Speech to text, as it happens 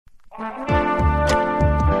You're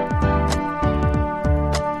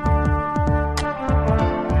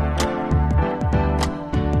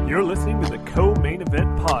listening to the Co-Main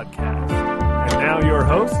Event Podcast. And now your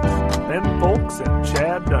hosts, Ben Folks and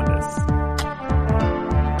Chad Dundas.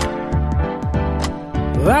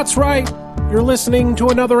 That's right. You're listening to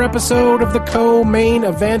another episode of the Co-Main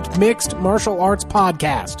Event Mixed Martial Arts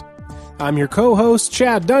Podcast. I'm your co-host,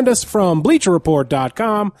 Chad Dundas from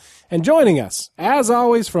BleacherReport.com, and joining us, as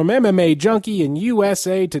always, from MMA Junkie and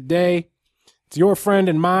USA Today, it's your friend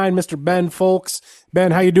and mine, Mr. Ben Folks.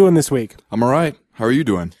 Ben, how you doing this week? I'm all right. How are you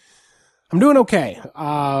doing? I'm doing okay.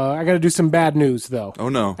 I got to do some bad news, though. Oh,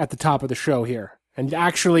 no. At the top of the show here. And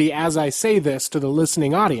actually, as I say this to the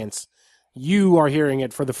listening audience, you are hearing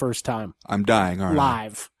it for the first time. I'm dying, aren't I?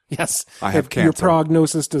 Live. Yes. I have cancer. Your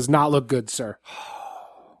prognosis does not look good, sir.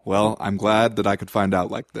 Well, I'm glad that I could find out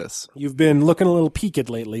like this. You've been looking a little peaked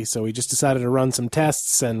lately, so we just decided to run some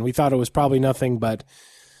tests, and we thought it was probably nothing, but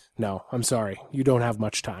no, I'm sorry. You don't have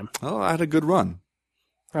much time. Oh, I had a good run.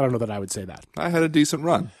 I don't know that I would say that. I had a decent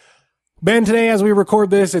run. Ben, today as we record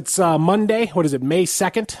this, it's Monday. What is it, May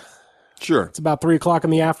 2nd? Sure. It's about 3 o'clock in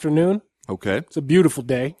the afternoon. Okay. It's a beautiful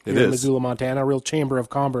day It here in is. Missoula, Montana, a real Chamber of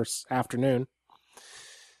Commerce afternoon.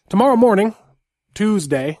 Tomorrow morning,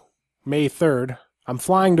 Tuesday, May 3rd, I'm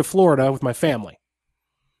flying to Florida with my family,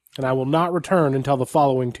 and I will not return until the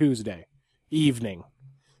following Tuesday evening.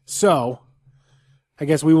 So, I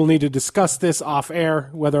guess we will need to discuss this off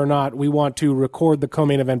air, whether or not we want to record the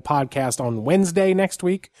Co-Main Event podcast on Wednesday next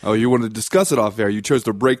week. Oh, you want to discuss it off air. You chose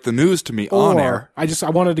to break the news to me on air. I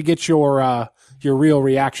wanted to get your real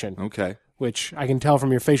reaction. Okay. Which I can tell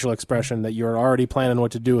from your facial expression that you're already planning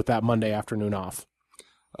what to do with that Monday afternoon off.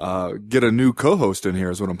 Get a new co-host in here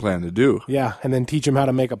is what I'm planning to do. Yeah, and then teach him how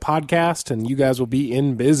to make a podcast, and you guys will be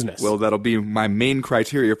in business. Well, that'll be my main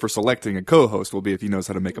criteria for selecting a co-host will be if he knows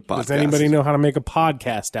how to make a podcast. Does anybody know how to make a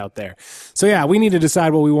podcast out there? So yeah, we need to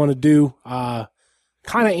decide what we want to do. Kind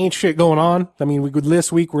of ain't shit going on. I mean,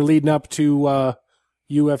 this week we're leading up to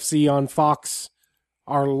UFC on Fox.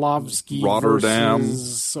 Arlovsky Rotterdam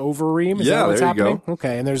versus Overeem. Is Yeah, that what's there you happening? go.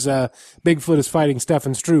 Okay, and there's Bigfoot is fighting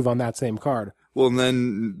Stefan Struve on that same card. Well, and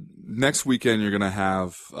then next weekend you're going to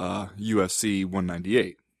have UFC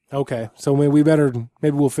 198. Okay, so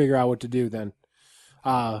maybe we'll figure out what to do then.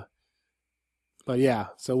 But yeah,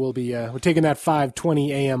 so we'll be we're taking that 5:20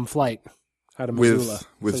 a.m. flight out of Missoula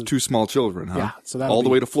With So- two small children, huh? Yeah, so that'll all the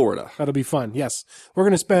be- way to Florida. That'll be fun. Yes, we're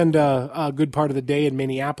going to spend a good part of the day in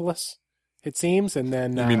Minneapolis, it seems, and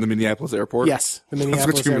then You mean the Minneapolis airport? yes, the Minneapolis.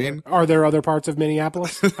 That's what you airport. mean? Are there other parts of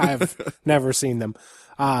Minneapolis? I've never seen them.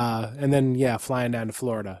 And then yeah, flying down to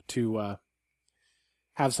Florida to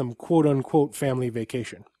have some quote unquote family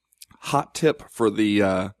vacation. Hot tip for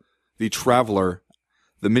the traveler: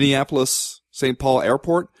 the Minneapolis St. Paul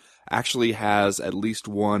Airport actually has at least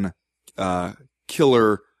one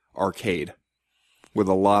killer arcade with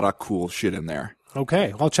a lot of cool shit in there.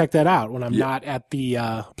 Okay, I'll check that out when I'm not at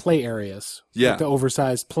the play areas. Yeah. Like the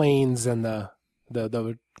oversized planes and the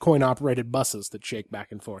coin-operated buses that shake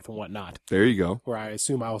back and forth and whatnot, There you go. where I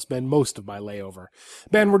assume I will spend most of my layover.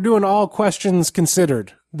 Ben, we're doing all questions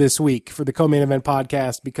considered this week for the Co-Main Event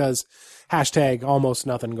podcast because hashtag almost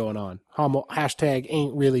nothing going on. Hashtag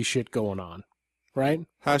ain't really shit going on, right?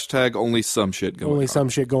 Hashtag only some shit going Only on. some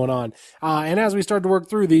shit going on. And as we start to work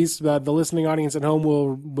through these, the listening audience at home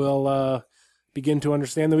will begin to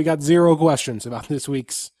understand that we got 0 questions about this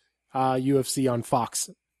week's UFC on Fox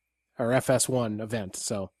or FS1 event.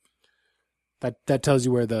 So that tells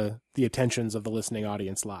you where the attentions of the listening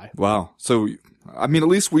audience lie. Wow. So, I mean, at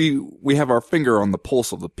least we have our finger on the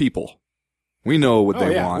pulse of the people. We know what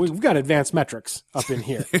they want. We've got advanced metrics up in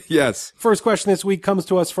here. Yes. First question this week comes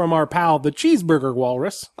to us from our pal, the Cheeseburger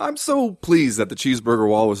Walrus. I'm so pleased that the Cheeseburger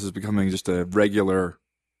Walrus is becoming just a regular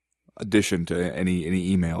addition to any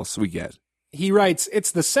emails we get. He writes,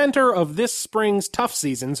 "It's the center of this spring's tough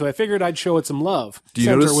season, so I figured I'd show it some love." Do you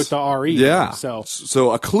center notice? with the RE. Yeah.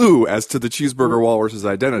 So a clue as to the Cheeseburger Walrus's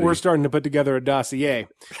identity. we're starting to put together a dossier.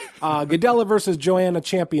 Gadella versus Joanna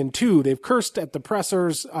Champion 2. They've cursed at the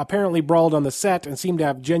pressers, apparently brawled on the set, and seem to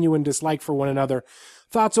have genuine dislike for one another.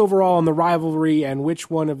 Thoughts overall on the rivalry and which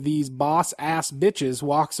one of these boss-ass bitches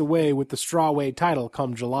walks away with the strawweight title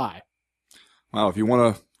come July? Wow, if you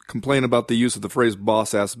want to complain about the use of the phrase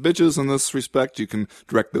boss-ass bitches in this respect, you can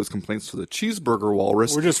direct those complaints to the Cheeseburger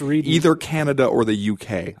Walrus. We're just reading. Either Canada or the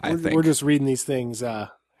UK, I think. We're just reading these things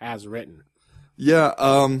as written. Yeah,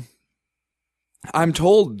 I'm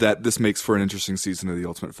told that this makes for an interesting season of The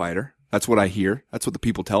Ultimate Fighter. That's what I hear. That's what the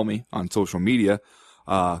people tell me on social media.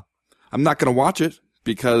 I'm not going to watch it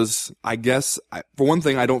because I guess, for one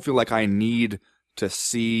thing, I don't feel like I need to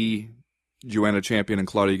see Joanna Champion and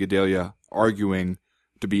Claudia Gadelha arguing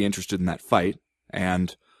to be interested in that fight.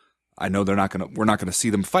 And I know we're not gonna see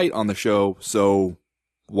them fight on the show, so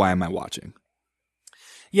why am I watching?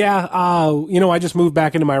 Yeah, I just moved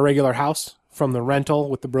back into my regular house from the rental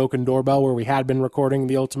with the broken doorbell where we had been recording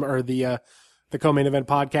the co-main event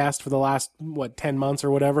podcast for the last 10 months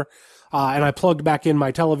or whatever. And I plugged back in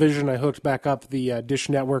my television. I hooked back up the Dish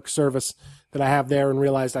Network service that I have there and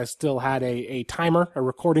realized I still had a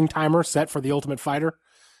recording timer set for The Ultimate Fighter.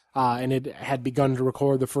 And it had begun to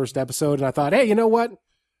record the first episode. And I thought, hey, you know what?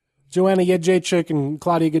 Joanna Jędrzejczyk and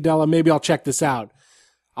Claudia Gadelha, maybe I'll check this out.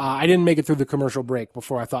 I didn't make it through the commercial break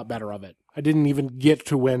before I thought better of it. I didn't even get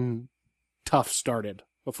to when Tough started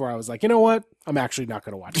before I was like, you know what? I'm actually not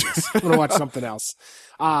going to watch this. I'm going to watch something else.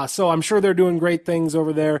 So I'm sure they're doing great things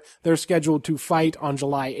over there. They're scheduled to fight on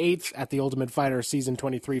July 8th at the Ultimate Fighter Season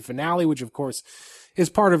 23 finale, which of course is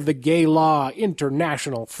part of the Gay Law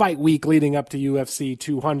International Fight Week leading up to UFC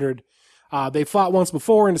 200. They fought once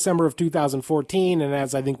before in December of 2014, and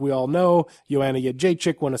as I think we all know, Joanna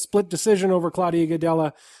Jędrzejczyk won a split decision over Claudia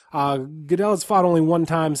Gadelha. Gadelha's fought only one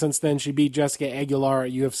time since then. She beat Jessica Aguilar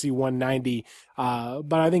at UFC 190.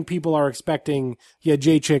 But I think people are expecting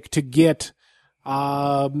Jędrzejczyk to get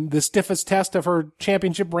the stiffest test of her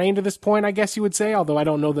championship reign to this point, I guess you would say, although I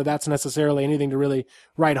don't know that that's necessarily anything to really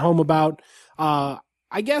write home about.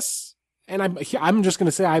 I guess... And I'm just going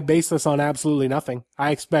to say I base this on absolutely nothing.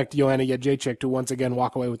 I expect Joanna Jędrzejczyk to once again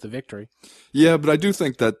walk away with the victory. Yeah, but I do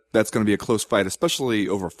think that that's going to be a close fight, especially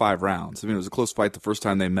over 5 rounds. I mean, it was a close fight the first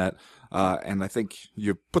time they met, and I think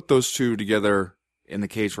you put those two together in the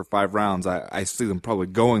cage for 5 rounds, I see them probably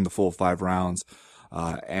going the full 5 rounds,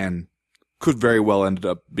 and could very well end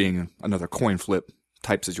up being another coin flip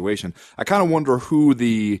type situation. I kind of wonder who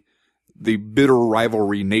the bitter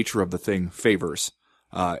rivalry nature of the thing favors,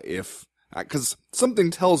 because something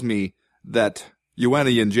tells me that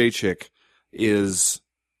Joanna Jędrzejczyk is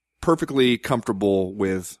perfectly comfortable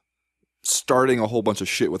with starting a whole bunch of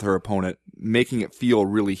shit with her opponent, making it feel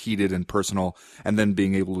really heated and personal, and then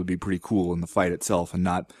being able to be pretty cool in the fight itself and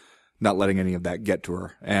not letting any of that get to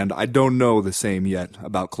her. And I don't know the same yet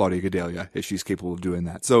about Claudia Gadelha, if she's capable of doing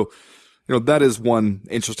that. So, that is one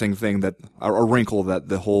interesting thing, that a wrinkle that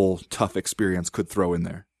the whole Tough experience could throw in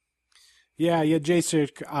there. Yeah,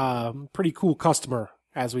 Jędrzejczyk, pretty cool customer,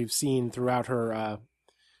 as we've seen throughout her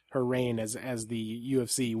reign as the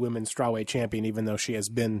UFC Women's Strawweight Champion, even though she has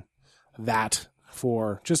been that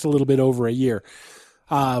for just a little bit over a year.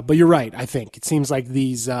 But you're right, I think. It seems like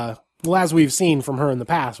these, as we've seen from her in the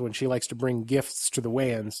past, when she likes to bring gifts to the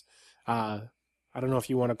weigh-ins, I don't know if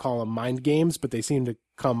you want to call them mind games, but they seem to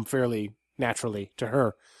come fairly naturally to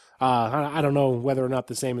her. I don't know whether or not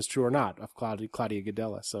the same is true or not of Claudia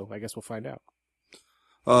Gadelha, so I guess we'll find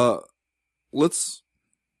out. Let's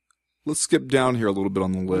skip down here a little bit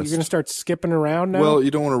on the list. You're going to start skipping around now? Well,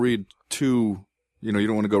 you don't want to read two, you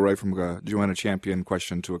don't want to go right from a Joanna Champion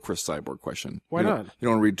question to a Chris Cyborg question. Why not? You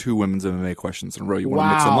don't want to read 2 women's MMA questions in a row. You want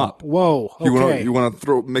to mix them up. Whoa, okay. You want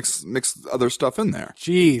to mix other stuff in there.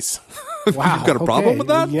 Jeez. Wow. You've got a problem with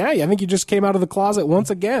that? Yeah, I think you just came out of the closet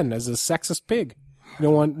once again as a sexist pig. You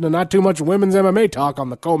don't want not too much women's MMA talk on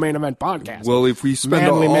the co-main event podcast. Well, if we spend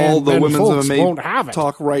all the women's MMA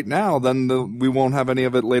talk right now, then we won't have any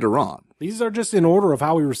of it later on. These are just in order of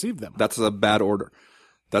how we receive them. That's a bad order.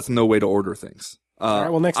 That's no way to order things. All right,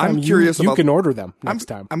 well, next time you can order them next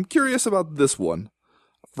time. I'm curious about this one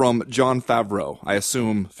from Jon Favreau. I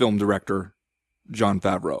assume film director Jon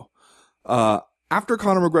Favreau. After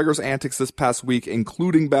Conor McGregor's antics this past week,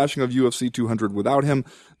 including bashing of UFC 200 without him,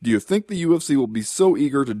 do you think the UFC will be so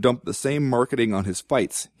eager to dump the same marketing on his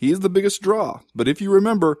fights? He is the biggest draw, but if you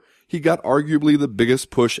remember, he got arguably the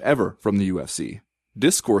biggest push ever from the UFC.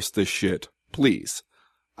 Discourse this shit, please.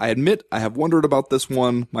 I admit I have wondered about this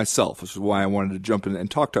one myself, which is why I wanted to jump in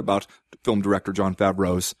and talk about film director Jon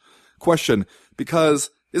Favreau's question, because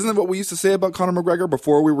isn't that what we used to say about Conor McGregor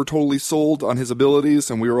before we were totally sold on his abilities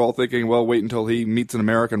and we were all thinking, well, wait until he meets an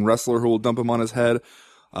American wrestler who will dump him on his head?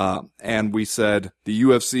 And we said the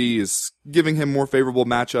UFC is giving him more favorable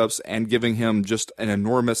matchups and giving him just an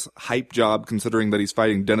enormous hype job considering that he's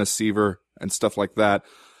fighting Dennis Seaver and stuff like that.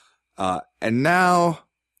 And now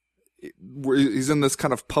he's in this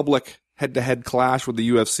kind of public head-to-head clash with the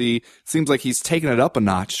UFC. Seems like he's taken it up a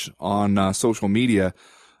notch on social media.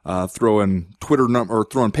 Throwing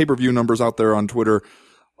throwing pay-per-view numbers out there on Twitter,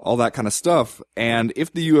 all that kind of stuff. And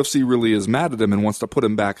if the UFC really is mad at him and wants to put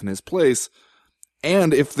him back in his place,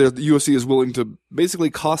 and if the UFC is willing to basically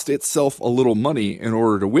cost itself a little money in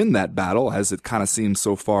order to win that battle, as it kind of seems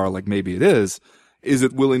so far like maybe it is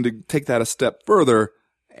it willing to take that a step further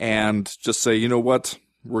and just say, you know what,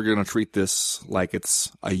 we're going to treat this like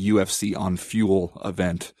it's a UFC on Fuel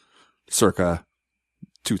event circa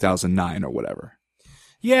 2009 or whatever?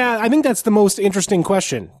 Yeah, I think that's the most interesting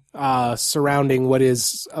question surrounding what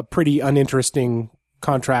is a pretty uninteresting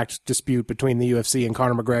contract dispute between the UFC and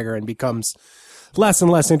Conor McGregor, and becomes less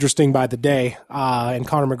and less interesting by the day. And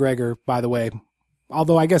Conor McGregor, by the way,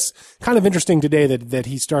 although I guess kind of interesting today that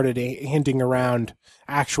he started hinting around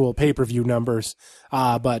actual pay-per-view numbers,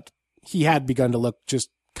 but he had begun to look just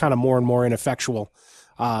kind of more and more ineffectual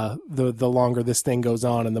the longer this thing goes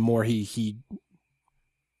on, and the more he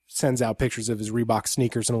sends out pictures of his Reebok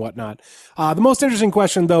sneakers and whatnot. The most interesting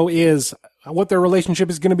question, though, is what their relationship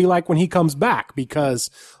is going to be like when he comes back, because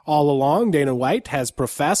all along Dana White has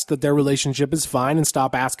professed that their relationship is fine and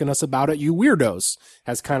stop asking us about it, you weirdos,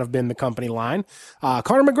 has kind of been the company line.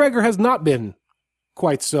 Conor McGregor has not been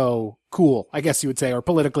quite so cool, I guess you would say, or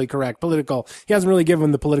politically correct. He hasn't really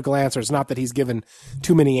given the political answers. Not that he's given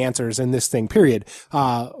too many answers in this thing, period.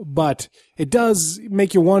 But it does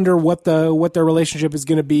make you wonder what their relationship is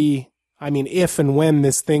going to be. I mean, if and when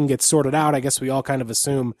this thing gets sorted out, I guess we all kind of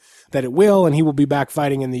assume that it will, and he will be back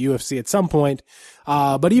fighting in the UFC at some point.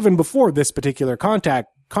 But even before this particular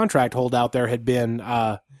contract holdout, there had been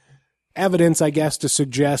evidence, I guess, to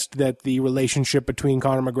suggest that the relationship between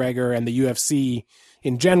Conor McGregor and the UFC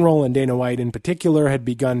in general, and Dana White in particular, had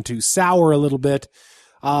begun to sour a little bit.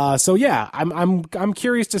 So yeah, I'm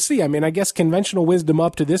curious to see. I mean, I guess conventional wisdom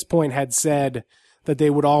up to this point had said that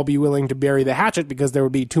they would all be willing to bury the hatchet because there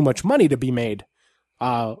would be too much money to be made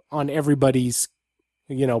on everybody's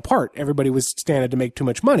part. Everybody was standing to make too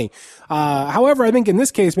much money. However, I think in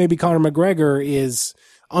this case, maybe Conor McGregor is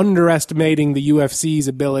underestimating the UFC's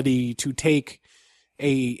ability to take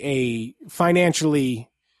a financial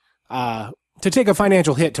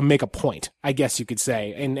hit to make a point, I guess you could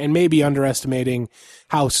say, and maybe underestimating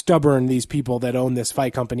how stubborn these people that own this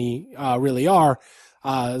fight company really are.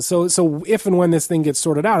 So if and when this thing gets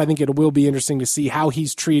sorted out, I think it will be interesting to see how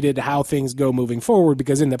he's treated, how things go moving forward,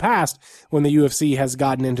 because in the past, when the UFC has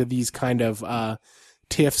gotten into these kind of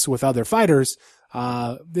tiffs with other fighters,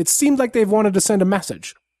 it seemed like they've wanted to send a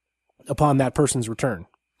message upon that person's return.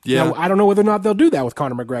 Yeah. Now, I don't know whether or not they'll do that with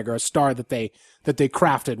Conor McGregor, a star that they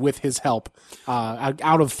crafted with his help out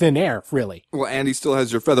of thin air, really. Well, and he still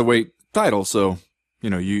has your featherweight title, so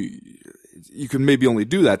you can maybe only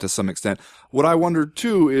do that to some extent. What I wonder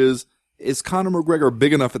too is Conor McGregor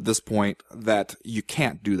big enough at this point that you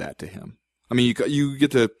can't do that to him? I mean, you get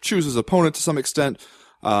to choose his opponent to some extent,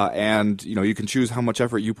 and you can choose how much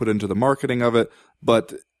effort you put into the marketing of it,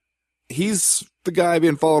 but he's the guy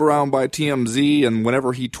being followed around by TMZ, and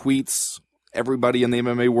whenever he tweets, everybody in the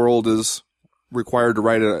MMA world is required to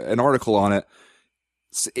write an article on it.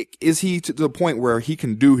 Is he to the point where he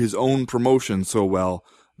can do his own promotion so well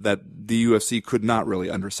that the UFC could not really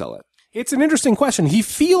undersell it? It's an interesting question. He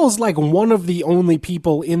feels like one of the only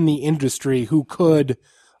people in the industry who could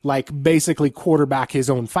basically quarterback his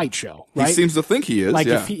own fight show, right? He seems to think he is.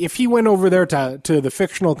 If he went over there to the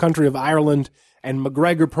fictional country of Ireland and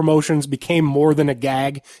McGregor Promotions became more than a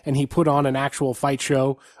gag and he put on an actual fight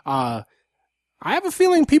show, I have a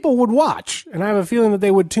feeling people would watch, and I have a feeling that they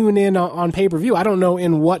would tune in on pay-per-view. I don't know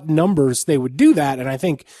in what numbers they would do that, and I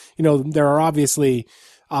think, there are obviously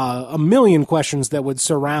a million questions that would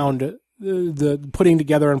surround the putting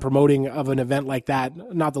together and promoting of an event like that,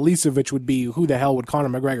 not the least of which would be who the hell would Conor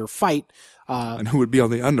McGregor fight? And who would be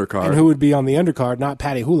on the undercard? And who would be on the undercard? Not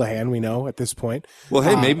Paddy Houlihan, we know at this point. Well,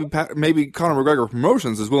 hey, maybe Conor McGregor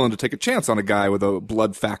Promotions is willing to take a chance on a guy with a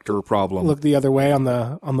blood factor problem. Look the other way on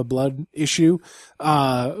the blood issue.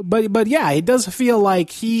 But yeah, it does feel like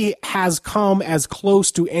he has come as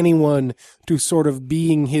close to anyone to sort of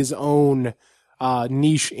being his own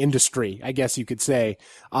niche industry, I guess you could say.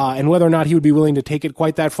 And whether or not he would be willing to take it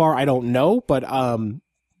quite that far, I don't know. But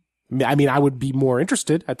I would be more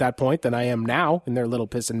interested at that point than I am now in their little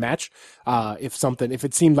piss and match. If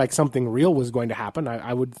it seemed like something real was going to happen,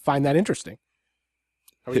 I would find that interesting.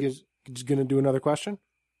 Are we just going to do another question?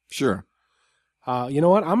 Sure. You know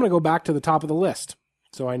what? I'm going to go back to the top of the list,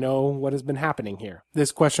 so I know what has been happening here.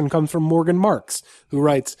 This question comes from Morgan Marks, who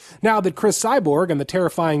writes, now that Chris Cyborg and the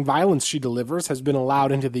terrifying violence she delivers has been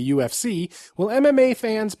allowed into the UFC, will MMA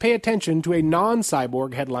fans pay attention to a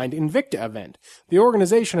non-Cyborg headlined Invicta event? The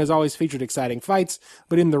organization has always featured exciting fights,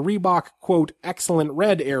 but in the Reebok, quote, excellent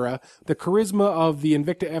red era, the charisma of the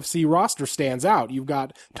Invicta FC roster stands out. You've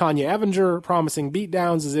got Tanya Evinger promising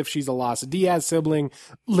beatdowns as if she's a Las Diaz sibling,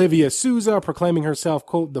 Livia Souza proclaiming herself,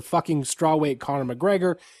 quote, the fucking strawweight Conor McGregor,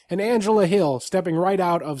 and Angela Hill stepping right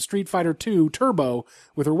out of Street Fighter II Turbo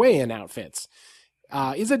with her weigh-in outfits.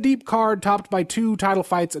 Is a deep card topped by 2 title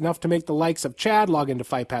fights enough to make the likes of Chad log into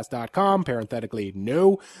FightPass.com? Parenthetically,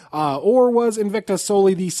 no. Or was Invicta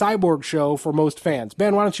solely the Cyborg show for most fans?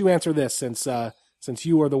 Ben, why don't you answer this since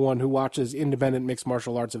you are the one who watches independent mixed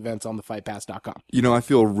martial arts events on the FightPass.com? You know, I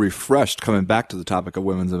feel refreshed coming back to the topic of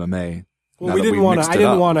women's MMA. Well, I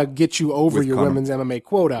didn't want to get you over your women's MMA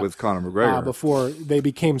quota with Conor McGregor before they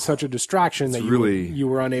became such a distraction that you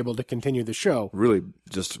were unable to continue the show. Really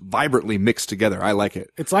just vibrantly mixed together. I like it.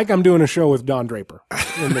 It's like I'm doing a show with Don Draper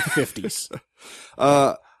in the 50s.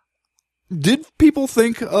 Did people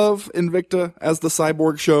think of Invicta as the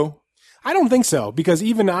Cyborg show? I don't think so, because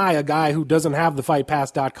even I, a guy who doesn't have the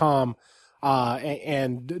FightPass.com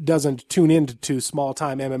and doesn't tune into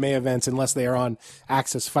small-time MMA events unless they are on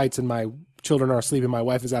Access Fights and my children are asleep and my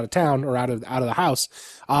wife is out of town or out of the house.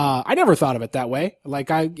 I never thought of it that way. Like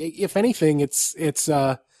if anything, it's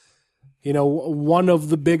one of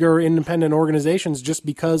the bigger independent organizations just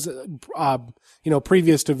because,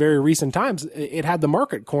 previous to very recent times, it had the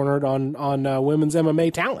market cornered on women's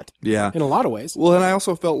MMA talent. Yeah. In a lot of ways. Well, and I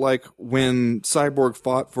also felt like when Cyborg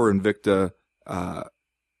fought for Invicta,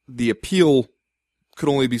 the appeal could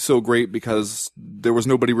only be so great because there was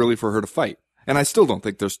nobody really for her to fight. And I still don't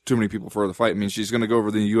think there's too many people for her to fight. I mean, she's going to go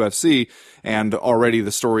over to the UFC, and already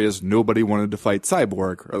the story is nobody wanted to fight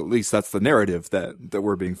Cyborg, or at least that's the narrative that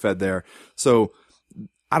we're being fed there. So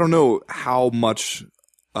I don't know how much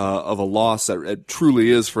of a loss that it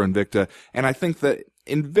truly is for Invicta. And I think that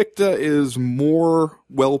Invicta is more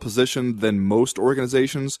well-positioned than most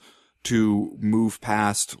organizations to move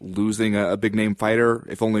past losing a big-name fighter,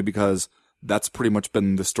 if only because that's pretty much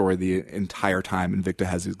been the story the entire time Invicta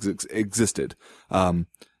has existed.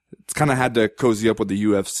 It's kind of had to cozy up with the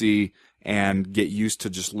UFC and get used to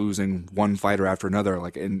just losing one fighter after another.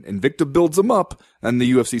 Like, Invicta builds them up, and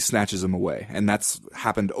the UFC snatches them away. And that's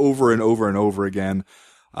happened over and over and over again.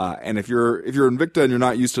 And if you're Invicta and you're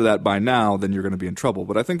not used to that by now, then you're going to be in trouble.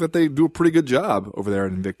 But I think that they do a pretty good job over there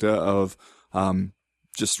at Invicta of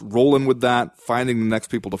just rolling with that, finding the next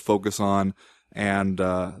people to focus on. And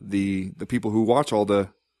the people who watch all the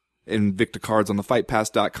Invicta cards on the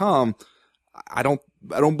FightPass.com, I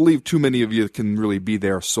don't believe too many of you can really be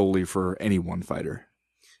there solely for any one fighter.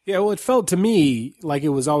 Yeah, well, it felt to me like it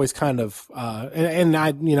was always kind of, and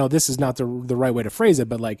I, this is not the right way to phrase it,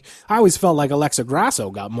 but like I always felt like Alexa Grasso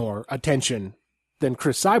got more attention than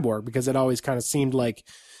Chris Cyborg, because it always kind of seemed like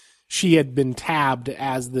she had been tabbed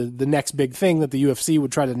as the next big thing that the UFC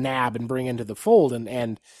would try to nab and bring into the fold.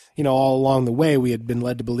 And all along the way, we had been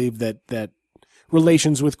led to believe that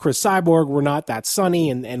relations with Chris Cyborg were not that sunny,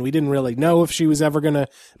 and we didn't really know if she was ever going to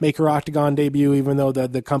make her Octagon debut, even though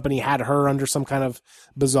the company had her under some kind of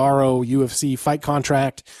bizarro UFC fight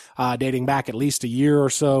contract, dating back at least a year or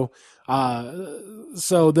so.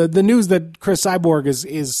 So the news that Chris Cyborg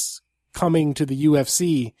is coming to the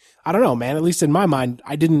UFC, I don't know, man, at least in my mind,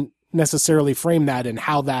 I didn't necessarily frame that in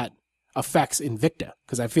how that affects Invicta,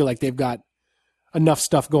 because I feel like they've got enough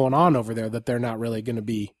stuff going on over there that they're not really going to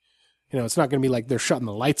be, it's not going to be like they're shutting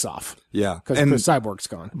the lights off. Yeah. Because Chris Cyborg's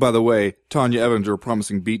gone. By the way, Tanya Evinger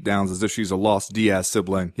promising beatdowns as if she's a lost Diaz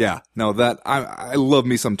sibling. Yeah. No, I love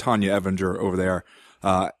me some Tanya Evinger over there.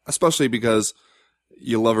 Especially because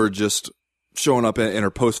you love her just showing up in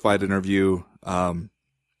her post-fight interview,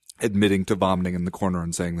 admitting to vomiting in the corner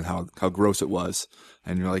and saying how gross it was.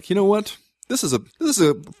 And you're like, you know what? This is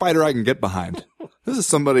a fighter I can get behind. This is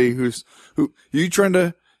somebody who you trying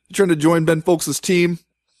to join Ben Fowlkes' team?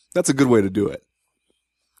 That's a good way to do it.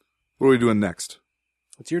 What are we doing next?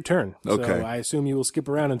 It's your turn. Okay. So I assume you will skip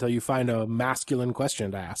around until you find a masculine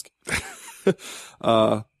question to ask.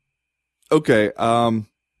 Okay. I'm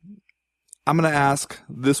going to ask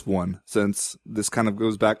this one, since this kind of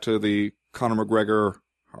goes back to the Conor McGregor,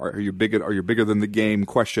 are you bigger than the game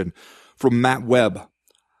question, from Matt Webb,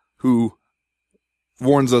 who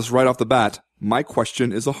warns us right off the bat, my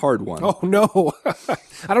question is a hard one. Oh, no.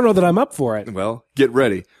 I don't know that I'm up for it. Well, get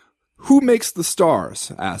ready. Who makes the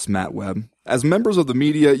stars? Asked Matt Webb. As members of the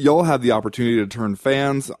media, y'all have the opportunity to turn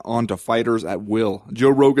fans onto fighters at will. Joe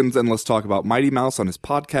Rogan's Endless Talk about Mighty Mouse on his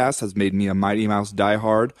podcast has made me a Mighty Mouse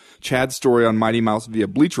diehard. Chad's story on Mighty Mouse via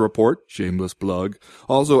Bleacher Report, shameless plug,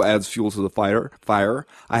 also adds fuel to the fire.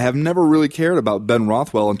 I have never really cared about Ben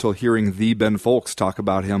Rothwell until hearing the Ben Fowlkes talk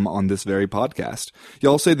about him on this very podcast.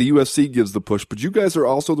 Y'all say the UFC gives the push, but you guys are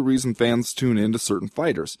also the reason fans tune in to certain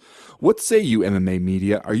fighters. What say you, MMA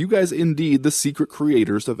media? Are you guys indeed the secret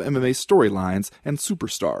creators of MMA storylines and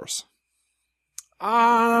superstars?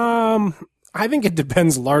 I think it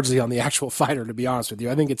depends largely on the actual fighter, to be honest with you.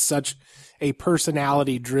 I think it's such a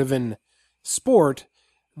personality-driven sport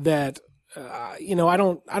that I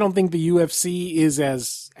don't think the UFC is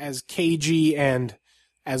as cagey and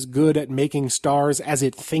as good at making stars as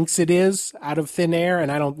it thinks it is out of thin air.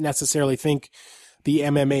 And I don't necessarily think the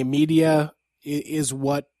MMA media is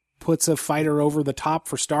what puts a fighter over the top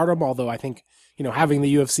for stardom. Although I think, having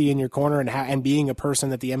the UFC in your corner and being a person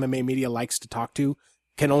that the MMA media likes to talk to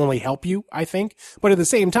can only help you, I think. But at the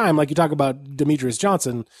same time, like you talk about Demetrius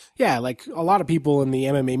Johnson, yeah, like a lot of people in the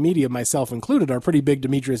MMA media, myself included, are pretty big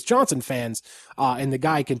Demetrius Johnson fans. And the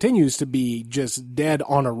guy continues to be just dead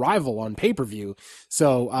on arrival on pay-per-view.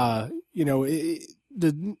 So,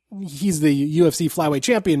 he's the UFC flyweight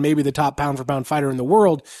champion, maybe the top pound for pound fighter in the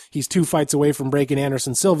world. He's 2 fights away from breaking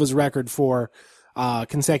Anderson Silva's record for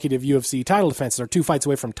consecutive UFC title defenses, or 2 fights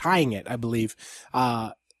away from tying it, I believe.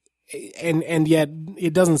 And yet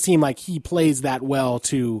it doesn't seem like he plays that well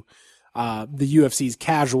to the UFC's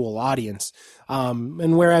casual audience.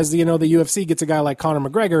 And whereas, the UFC gets a guy like Conor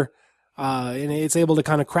McGregor, and it's able to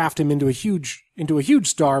kind of craft him into a huge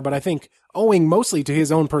star, but I think owing mostly to his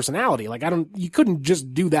own personality. Like, you couldn't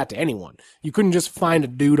just do that to anyone. You couldn't just find a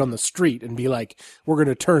dude on the street and be like, we're going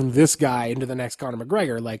to turn this guy into the next Conor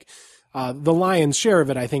McGregor. Like, the lion's share of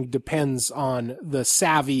it, I think, depends on the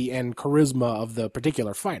savvy and charisma of the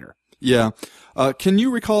particular fighter. Yeah. Can you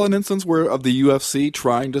recall an instance of the UFC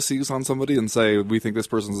trying to seize on somebody and say, we think this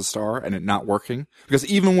person's a star, and it not working? Because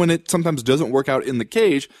even when it sometimes doesn't work out in the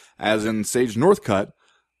cage, as in Sage Northcutt,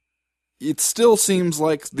 it still seems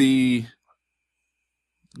like the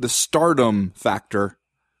stardom factor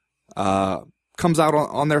comes out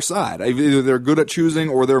on their side. Either they're good at choosing,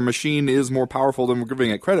 or their machine is more powerful than we're giving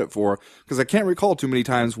it credit for. Because I can't recall too many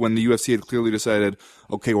times when the UFC had clearly decided,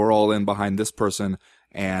 okay, we're all in behind this person,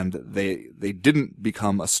 and they didn't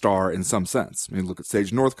become a star in some sense. I mean, look at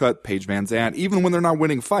Sage Northcutt, Paige Van Zandt. Even when they're not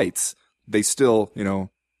winning fights, they still,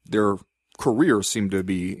 their careers seem to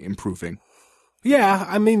be improving. Yeah,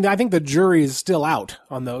 I mean, I think the jury is still out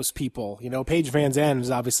on those people. Paige Van Zandt is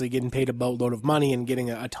obviously getting paid a boatload of money and getting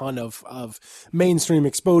a ton of mainstream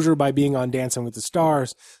exposure by being on Dancing with the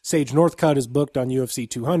Stars. Sage Northcutt is booked on UFC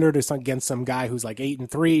 200 against some guy who's like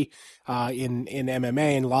 8-3 in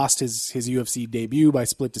MMA and lost his UFC debut by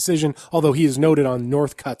split decision, although he is noted on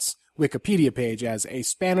Northcutt's Wikipedia page as a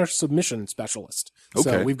Spanish submission specialist. Okay.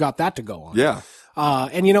 So we've got that to go on. Yeah.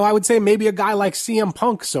 And I would say maybe a guy like CM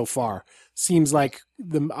Punk so far seems like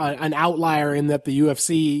an outlier in that the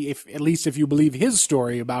UFC, if you believe his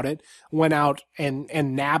story about it, went out and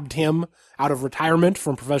nabbed him out of retirement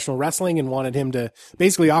from professional wrestling and wanted him to,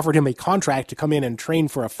 basically offered him a contract to come in and train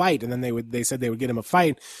for a fight. And then they said they would get him a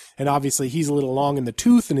fight. And obviously he's a little long in the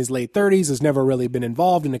tooth in his late 30s, has never really been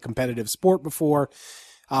involved in a competitive sport before.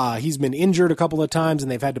 He's been injured a couple of times and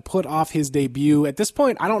they've had to put off his debut. At this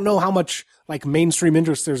point, I don't know how much like mainstream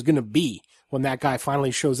interest there's going to be when that guy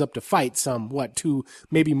finally shows up to fight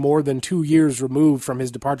maybe more than 2 years removed from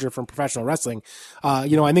his departure from professional wrestling.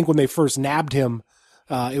 I think when they first nabbed him,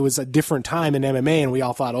 it was a different time in MMA and we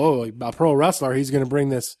all thought, oh, a pro wrestler, he's going to bring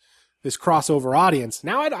this crossover audience.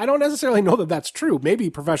 Now, I don't necessarily know that that's true. Maybe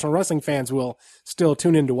professional wrestling fans will still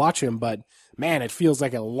tune in to watch him, but man, it feels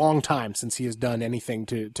like a long time since he has done anything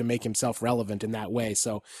to make himself relevant in that way.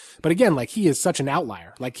 So, but again, like he is such an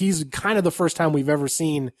outlier. Like he's kind of the first time we've ever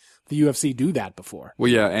seen the UFC do that before. Well,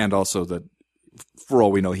 yeah, and also that for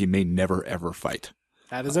all we know, he may never ever fight.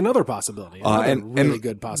 That is another possibility. Really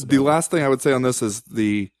good possibility. The last thing I would say on this is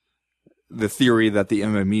the theory that the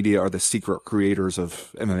MMA media are the secret creators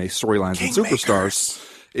of MMA storylines and superstars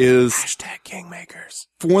is #Kingmakers.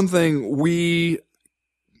 For one thing, we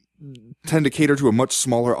tend to cater to a much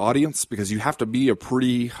smaller audience because you have to be a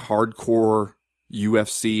pretty hardcore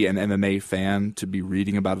UFC and MMA fan to be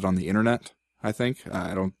reading about it on the internet. I think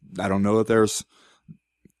I don't know that there's,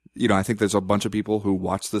 I think there's a bunch of people who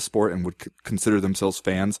watch this sport and would consider themselves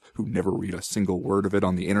fans who never read a single word of it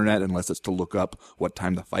on the internet unless it's to look up what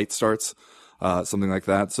time the fight starts, something like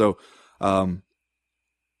that. So,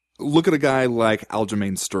 look at a guy like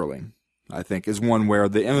Aljamain Sterling, I think is one where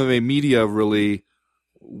the MMA media really,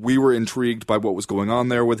 we were intrigued by what was going on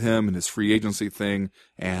there with him and his free agency thing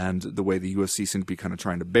and the way the UFC seemed to be kind of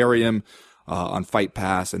trying to bury him, on Fight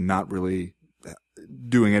Pass and not really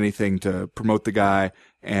doing anything to promote the guy.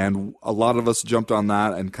 And a lot of us jumped on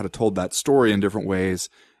that and kind of told that story in different ways.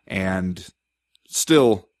 And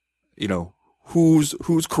still, whose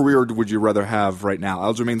career would you rather have right now?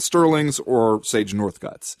 Aljamain Sterling's or Sage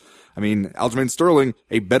Northcutt's? I mean, Aljamain Sterling,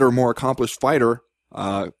 a better, more accomplished fighter,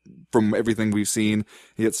 from everything we've seen.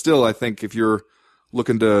 Yet still, I think if you're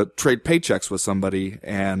looking to trade paychecks with somebody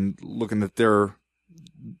and looking at their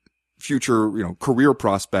future, career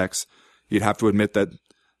prospects, you'd have to admit that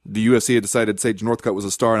the UFC had decided Sage Northcutt was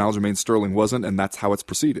a star and Aljamain Sterling wasn't, and that's how it's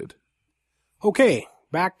proceeded. Okay,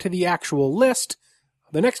 back to the actual list.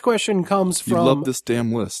 The next question comes You from love this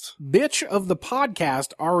damn list. bitch of the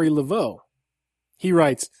podcast, Ari Laveau. He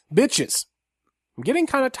writes, "Bitches, I'm getting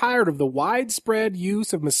kind of tired of the widespread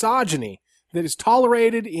use of misogyny that is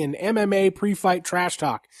tolerated in MMA pre-fight trash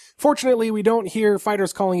talk. Fortunately, we don't hear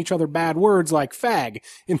fighters calling each other bad words like fag.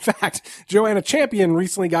 In fact, Joanna Champion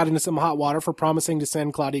recently got into some hot water for promising to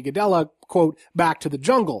send Claudia Gadelha, quote, back to the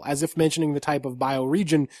jungle, as if mentioning the type of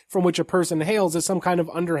bioregion from which a person hails as some kind of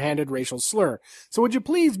underhanded racial slur. So would you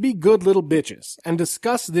please be good little bitches and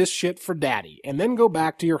discuss this shit for daddy and then go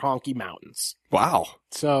back to your honky mountains?" Wow.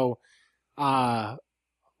 So,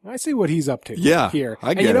 I see what he's up to here.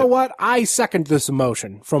 I get and you know it. what? I second this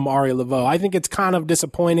emotion from Ari Laveau. I think it's kind of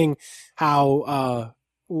disappointing how,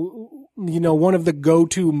 one of the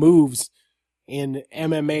go-to moves in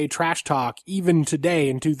MMA trash talk, even today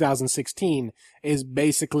in 2016, is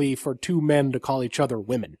basically for two men to call each other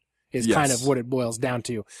women. Is Yes. kind of what it boils down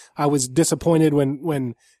to. I was disappointed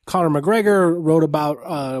when Conor McGregor wrote about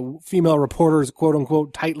female reporters' quote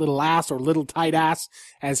unquote tight little ass or little tight ass,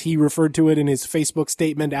 as he referred to it in his Facebook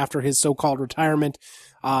statement after his so-called retirement.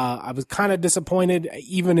 I was kind of disappointed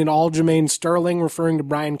even in Aljamain Sterling referring to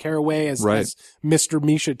Brian Caraway as Mr.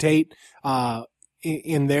 Misha Tate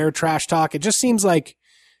in their trash talk. It just seems like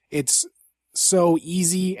it's so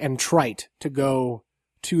easy and trite to go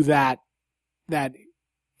to that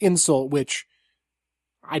insult, which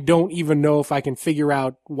I don't even know if I can figure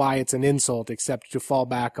out why it's an insult except to fall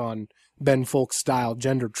back on Ben Folk's style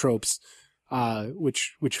gender tropes,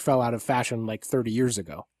 which fell out of fashion like 30 years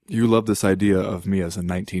ago. You love this idea of me as a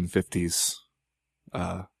 1950s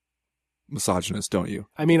misogynist, don't you?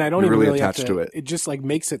 I mean, I don't You're even really have attached to it. It just like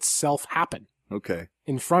makes itself happen Okay.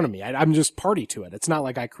 in front of me. I'm just party to it. It's not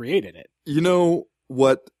like I created it. You know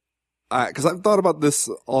what? Because I've thought about this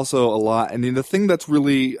also a lot, and the thing that's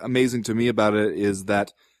really amazing to me about it is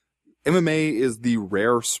that MMA is the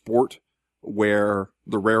rare sport the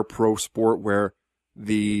rare pro sport where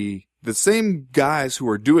the same guys who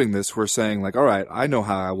are doing this, who are saying like, all right, I know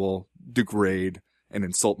how I will degrade and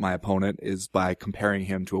insult my opponent is by comparing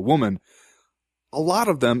him to a woman. A lot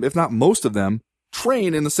of them, if not most of them,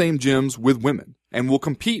 train in the same gyms with women and will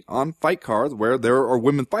compete on fight cards where there are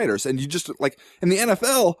women fighters. And you just, like, in the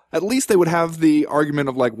NFL, at least they would have the argument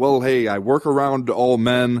of like, well, hey, I work around all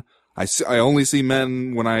men. I only see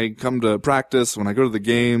men when I come to practice, when I go to the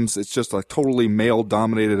games. It's just a totally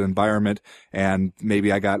male-dominated environment, and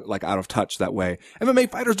maybe I got, like, out of touch that way. MMA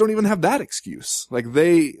fighters don't even have that excuse. Like,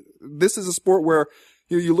 this is a sport where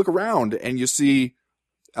you look around and you see,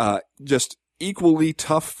 just equally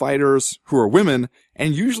tough fighters who are women,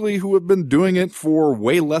 and usually who have been doing it for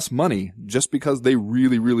way less money just because they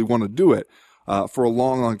really, really want to do it for a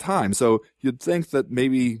long, long time. So you'd think that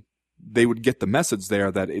maybe they would get the message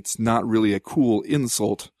there that it's not really a cool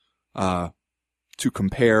insult to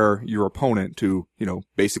compare your opponent to,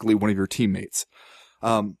 basically one of your teammates.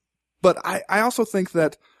 But I also think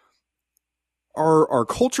that our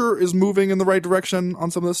culture is moving in the right direction on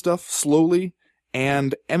some of this stuff slowly.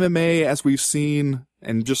 And MMA, as we've seen,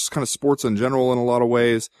 and just kind of sports in general in a lot of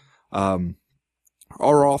ways, are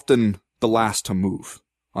often the last to move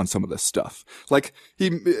on some of this stuff. Like,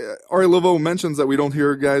 Ari Laveau mentions that we don't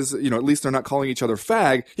hear guys, at least they're not calling each other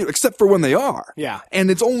fag, except for when they are. Yeah. And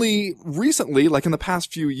it's only recently, like in the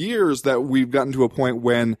past few years, that we've gotten to a point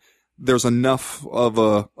when there's enough of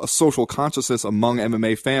a social consciousness among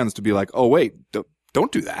MMA fans to be like, oh, wait,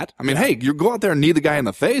 don't do that. I mean, hey, you go out there and knee the guy in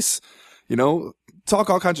the face,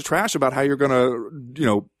 talk all kinds of trash about how you're gonna,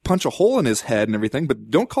 punch a hole in his head and everything, but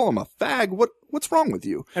don't call him a fag. What's wrong with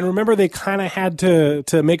you? And remember, they kind of had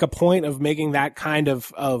to make a point of making that kind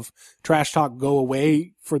of trash talk go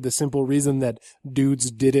away for the simple reason that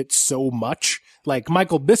dudes did it so much. Like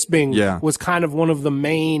Michael Bisping was kind of one of the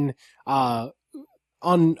main,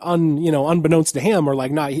 unbeknownst to him, or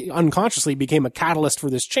like not, he unconsciously became a catalyst for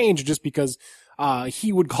this change just because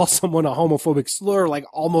he would call someone a homophobic slur like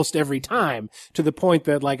almost every time, to the point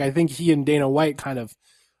that like I think he and Dana White kind of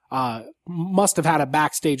must have had a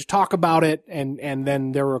backstage talk about it, and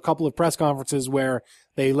then there were a couple of press conferences where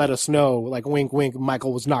they let us know, like wink wink,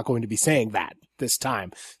 Michael was not going to be saying that this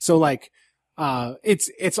time. So like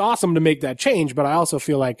it's awesome to make that change, but I also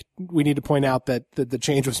feel like we need to point out that the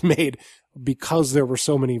change was made because there were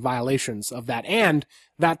so many violations of that, and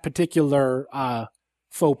that particular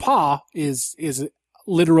faux pas is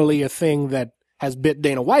literally a thing that has bit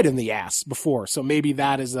Dana White in the ass before. So maybe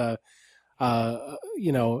that is a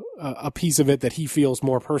piece of it that he feels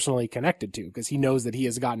more personally connected to, because he knows that he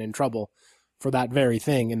has gotten in trouble for that very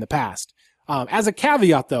thing in the past. As a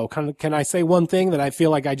caveat, though, can I say one thing that I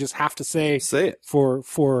feel like I just have to say? Say it.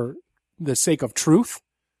 For the sake of truth.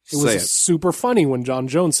 It was Say it. super funny when John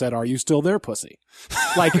Jones said, "Are you still there, pussy?"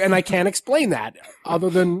 Like, and I can't explain that other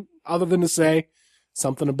than to say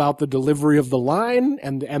something about the delivery of the line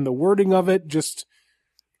and the wording of it. Just,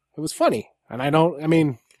 it was funny.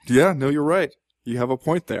 And Yeah, no, you're right. You have a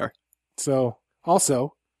point there. so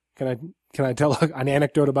also, can I tell an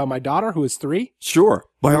anecdote about my daughter who is 3? Sure.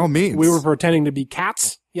 By all means. We were pretending to be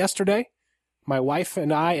cats yesterday. My wife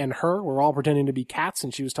and I and her were all pretending to be cats,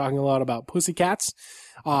 and she was talking a lot about pussycats.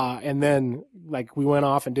 And then, like, we went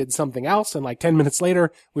off and did something else, and like 10 minutes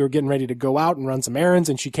later, we were getting ready to go out and run some errands,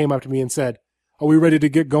 and she came up to me and said, "Are we ready to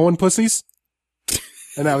get going, pussies?"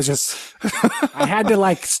 And I was just, I had to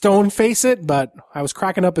like stone face it, but I was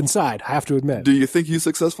cracking up inside, I have to admit. Do you think you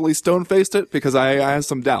successfully stone-faced it? Because I have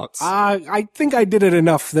some doubts. I think I did it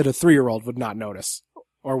enough that a 3-year-old would not notice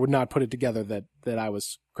or would not put it together that I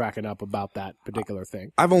was cracking up about that particular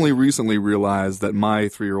thing. I've only recently realized that my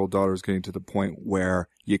 3-year-old daughter is getting to the point where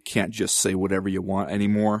you can't just say whatever you want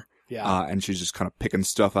anymore. Yeah. And she's just kind of picking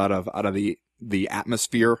stuff out of the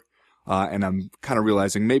atmosphere. And I'm kind of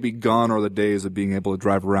realizing maybe gone are the days of being able to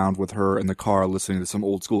drive around with her in the car listening to some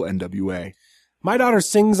old school NWA. My daughter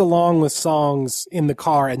sings along with songs in the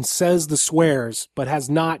car and says the swears, but has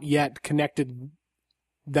not yet connected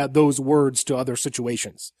those words to other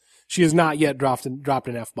situations. She has not yet dropped an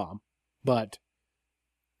F-bomb, but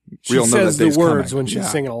she We all know says that the day's words coming. when she's Yeah.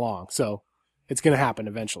 singing along. So it's going to happen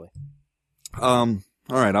eventually. All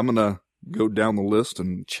right, I'm gonna go down the list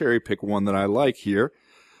and cherry pick one that I like here.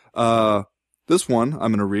 This one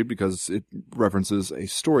I'm gonna read because it references a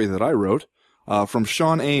story that I wrote, from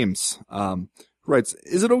Sean Ames. Writes,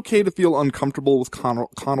 "Is it okay to feel uncomfortable with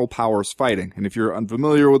Connell Powers fighting?" And if you're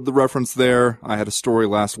unfamiliar with the reference there, I had a story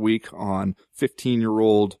last week on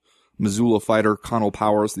 15-year-old Missoula fighter Connell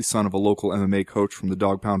Powers, the son of a local MMA coach from the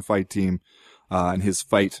Dog Pound fight team, and his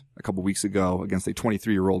fight a couple weeks ago against a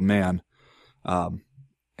 23-year-old man.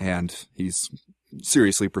 And he's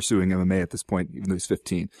seriously pursuing MMA at this point, even though he's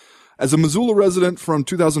 15. As a Missoula resident from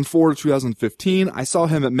 2004 to 2015, I saw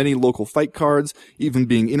him at many local fight cards, even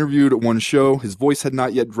being interviewed at one show. His voice had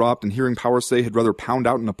not yet dropped, and hearing Powers say he'd rather pound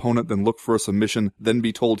out an opponent than look for a submission, then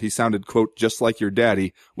be told he sounded, quote, just like your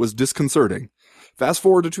daddy, was disconcerting. Fast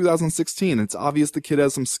forward to 2016, and it's obvious the kid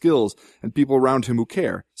has some skills and people around him who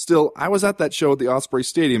care. Still, I was at that show at the Osprey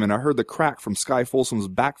Stadium, and I heard the crack from Sky Folsom's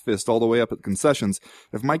back fist all the way up at the concessions.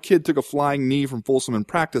 If my kid took a flying knee from Folsom in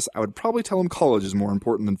practice, I would probably tell him college is more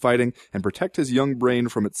important than fighting and protect his young brain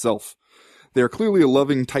from itself. They are clearly a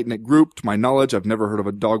loving, tight-knit group. To my knowledge, I've never heard of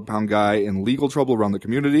a dog pound guy in legal trouble around the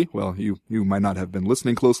community. Well, you might not have been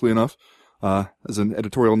listening closely enough. As an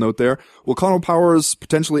editorial note there. Will Connell Powers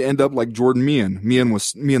potentially end up like Jordan Meehan?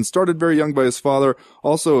 Meehan started very young by his father,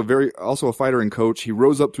 also a fighter and coach. He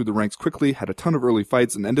rose up through the ranks quickly, had a ton of early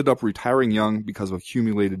fights, and ended up retiring young because of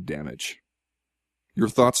accumulated damage. Your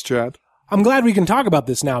thoughts, Chad? I'm glad we can talk about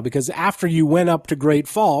this now because after you went up to Great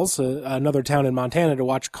Falls, another town in Montana, to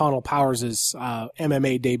watch Connell Powers'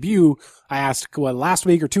 MMA debut, I asked last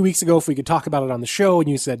week or 2 weeks ago if we could talk about it on the show, and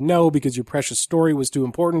you said no because your precious story was too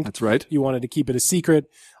important. That's right. You wanted to keep it a secret.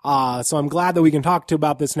 So I'm glad that we can talk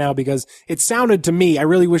about this now because it sounded to me, I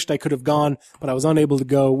really wished I could have gone, but I was unable to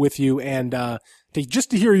go with you, and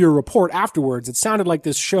just to hear your report afterwards, it sounded like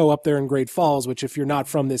this show up there in Great Falls, which if you're not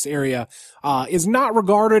from this area, is not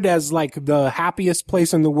regarded as like the happiest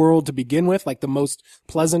place in the world to begin with, like the most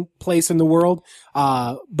pleasant place in the world.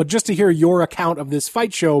 But just to hear your account of this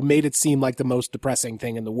fight show made it seem like the most depressing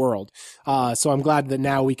thing in the world. So I'm glad that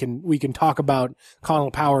now we can talk about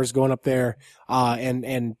Connell Powers going up there,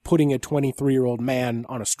 and putting a 23-year-old man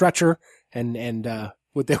on a stretcher and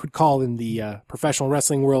what they would call in the professional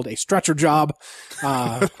wrestling world a stretcher job.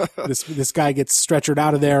 This guy gets stretchered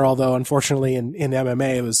out of there, although unfortunately in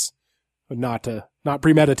MMA it was not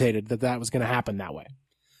premeditated that was going to happen that way.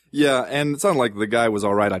 Yeah, and it sounded like the guy was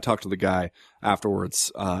all right. I talked to the guy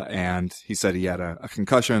afterwards, and he said he had a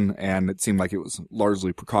concussion, and it seemed like it was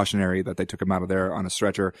largely precautionary that they took him out of there on a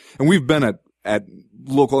stretcher. And we've been at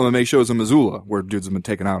local MMA shows in Missoula where dudes have been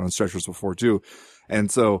taken out on stretchers before too.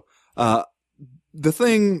 And so, the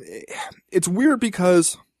thing, it's weird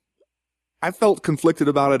because I felt conflicted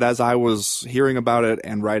about it as I was hearing about it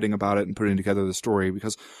and writing about it and putting together the story,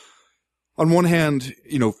 because on one hand,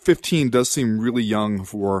 15 does seem really young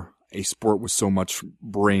for a sport with so much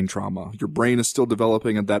brain trauma. Your brain is still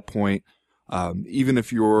developing at that point. Even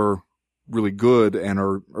if you're really good and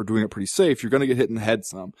are doing it pretty safe, you're going to get hit in the head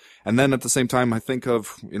some. And then at the same time, I think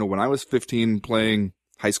of, when I was 15 playing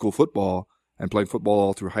high school football and playing football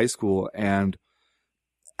all through high school, and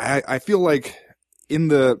I feel like in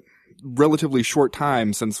the relatively short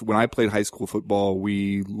time since when I played high school football,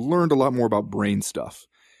 we learned a lot more about brain stuff.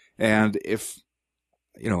 And if,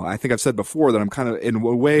 I think I've said before that I'm kind of, in a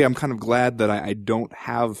way, I'm kind of glad that I don't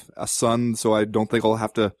have a son, so I don't think I'll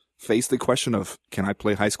have to face the question of, can I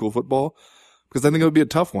play high school football? Because I think it would be a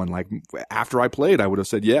tough one. Like, after I played, I would have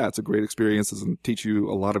said, yeah, it's a great experience and teach you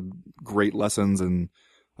a lot of great lessons and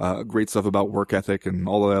great stuff about work ethic and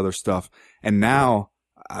all the other stuff. And now,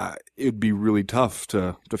 it'd be really tough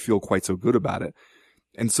to feel quite so good about it.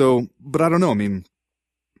 And so, but I don't know. I mean,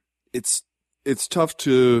 it's tough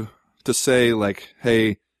to say like,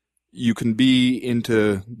 hey, you can be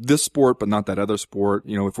into this sport, but not that other sport.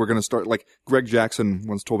 If we're going to start, like Greg Jackson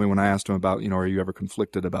once told me when I asked him about, are you ever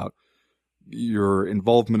conflicted about your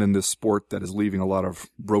involvement in this sport that is leaving a lot of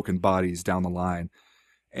broken bodies down the line?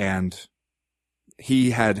 And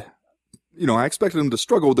he had, I expected him to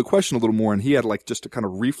struggle with the question a little more, and he had like just a kind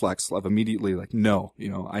of reflex of immediately like, no,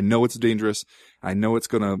 I know it's dangerous. I know it's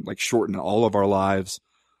going to like shorten all of our lives.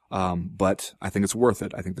 But I think it's worth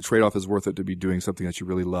it. I think the trade-off is worth it to be doing something that you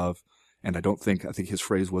really love. And I think his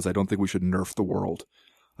phrase was, I don't think we should nerf the world.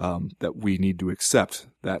 That we need to accept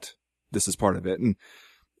that this is part of it. And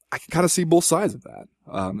I can kind of see both sides of that.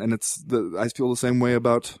 And I feel the same way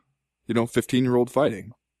about, 15-year-old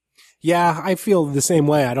fighting. Yeah, I feel the same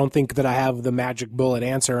way. I don't think that I have the magic bullet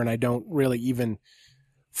answer, and I don't really even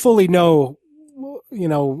fully know,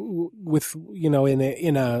 in an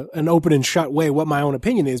open and shut way what my own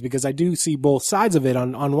opinion is, because I do see both sides of it.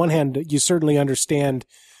 On one hand, you certainly understand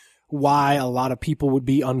why a lot of people would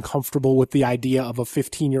be uncomfortable with the idea of a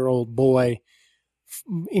 15-year-old boy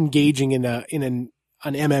engaging in an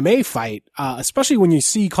MMA fight, especially when you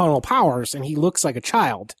see Connell Powers and he looks like a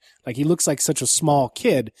child. Like, he looks like such a small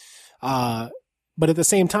kid. But at the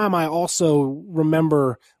same time, I also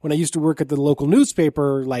remember when I used to work at the local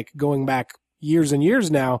newspaper, like going back years and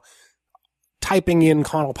years now, typing in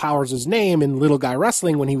Connell Powers' name in Little Guy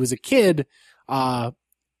Wrestling when he was a kid,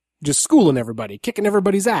 just schooling everybody, kicking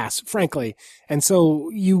everybody's ass, frankly. And so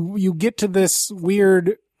you get to this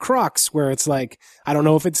weird crux where it's like, I don't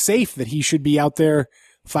know if it's safe that he should be out there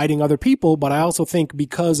fighting other people, but I also think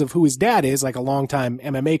because of who his dad is, like a longtime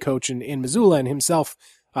MMA coach in Missoula and himself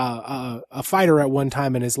a fighter at one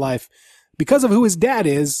time in his life, because of who his dad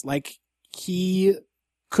is, like, he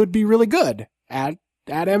could be really good at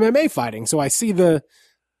MMA fighting. So I see the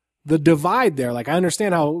divide there. Like, I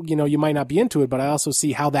understand how, you might not be into it, but I also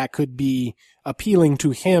see how that could be appealing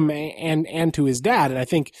to him and to his dad. And I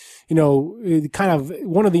think, kind of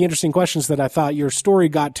one of the interesting questions that I thought your story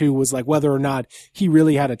got to was like whether or not he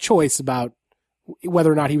really had a choice about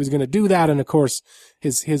whether or not he was going to do that. And of course,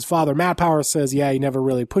 his father, Matt Powers, says, yeah, he never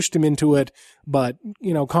really pushed him into it. But,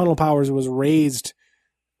 Connell Powers was raised,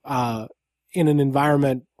 in an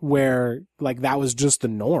environment where like that was just the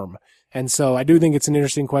norm. And so I do think it's an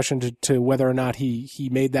interesting question to whether or not he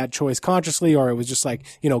made that choice consciously, or it was just like,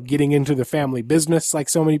 getting into the family business like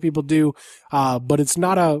so many people do. But it's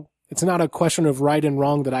not a question of right and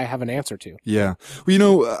wrong that I have an answer to. Yeah.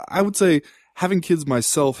 Well, I would say having kids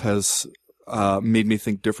myself has made me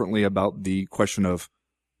think differently about the question of,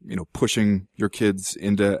 pushing your kids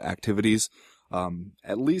into activities.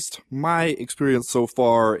 At least my experience so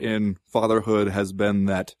far in fatherhood has been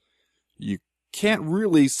that you can't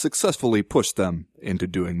really successfully push them into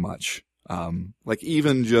doing much. Like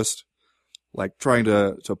even just like trying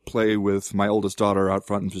to play with my oldest daughter out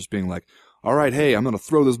front and just being like, all right, hey, I'm going to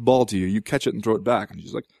throw this ball to you. You catch it and throw it back. And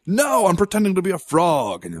she's like, no, I'm pretending to be a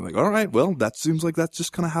frog. And you're like, all right, well, that seems like that's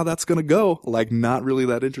just kind of how that's going to go. Like, not really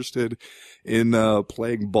that interested in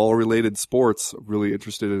playing ball-related sports, really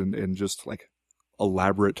interested in just like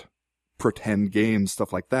elaborate pretend games,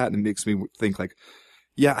 stuff like that. And it makes me think like,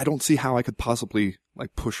 yeah, I don't see how I could possibly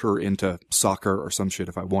like push her into soccer or some shit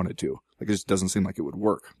if I wanted to. Like, it just doesn't seem like it would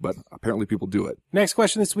work, but apparently people do it. Next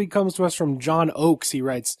question this week comes to us from John Oakes. He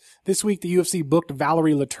writes, this week the UFC booked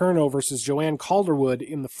Valerie Letourneau versus Joanne Calderwood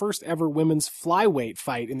in the first ever women's flyweight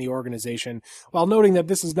fight in the organization, while noting that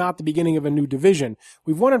this is not the beginning of a new division.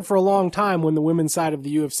 We've wondered for a long time when the women's side of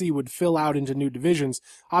the UFC would fill out into new divisions.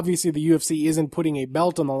 Obviously the UFC isn't putting a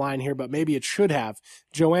belt on the line here, but maybe it should have.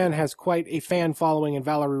 Joanne has quite a fan following, and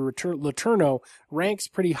Valerie Letourneau ranks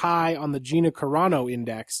pretty high on the Gina Carano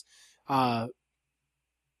index.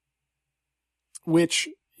 Which,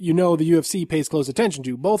 the UFC pays close attention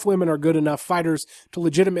to. Both women are good enough fighters to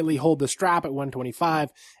legitimately hold the strap at 125,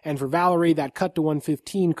 and for Valerie, that cut to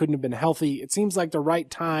 115 couldn't have been healthy. It seems like the right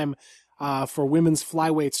time for women's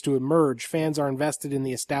flyweights to emerge. Fans are invested in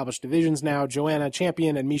the established divisions now. Joanna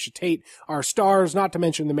Champion and Miesha Tate are stars, not to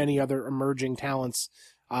mention the many other emerging talents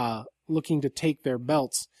looking to take their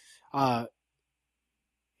belts.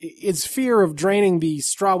 Is fear of draining the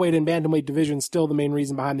strawweight and bantamweight division still the main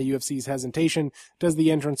reason behind the UFC's hesitation? Does the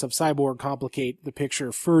entrance of Cyborg complicate the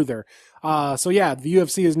picture further? So yeah, the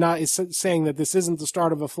UFC is saying that this isn't the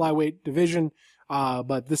start of a flyweight division,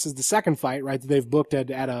 but this is the second fight, right, that they've booked at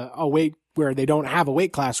a weight where they don't have a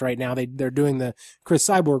weight class right now. They're doing the Chris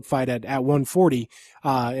Cyborg fight at 140,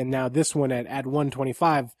 and now this one at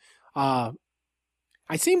 125. I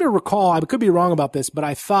seem to recall, I could be wrong about this, but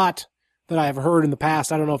I thought that I have heard in the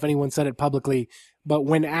past, I don't know if anyone said it publicly, but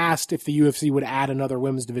when asked if the UFC would add another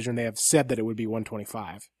women's division, they have said that it would be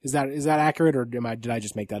 125. Is that accurate, or did I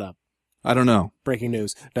just make that up? I don't know. Breaking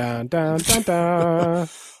news. Dun, dun, dun,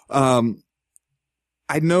 dun.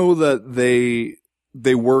 I know that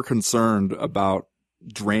they were concerned about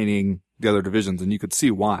draining the other divisions, and you could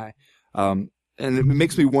see why. And it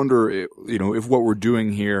makes me wonder, if what we're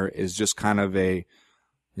doing here is just kind of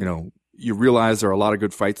you realize there are a lot of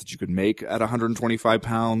good fights that you could make at 125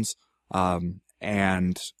 pounds.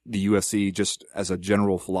 And the UFC, just as a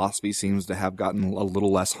general philosophy, seems to have gotten a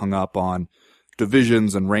little less hung up on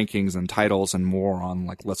divisions and rankings and titles and more on,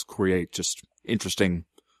 like, let's create just interesting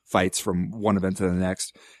fights from one event to the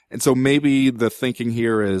next. And so maybe the thinking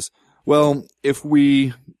here is, well, if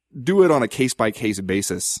we do it on a case-by-case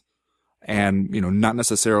basis and, not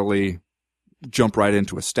necessarily jump right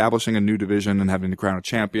into establishing a new division and having to crown a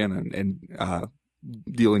champion and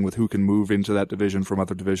dealing with who can move into that division from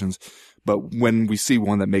other divisions. But when we see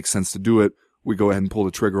one that makes sense to do it, we go ahead and pull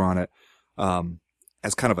the trigger on it,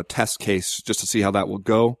 as kind of a test case just to see how that will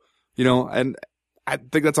go, and I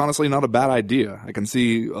think that's honestly not a bad idea. I can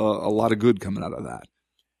see a lot of good coming out of that.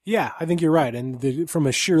 Yeah, I think you're right. And from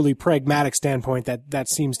a sheerly pragmatic standpoint, that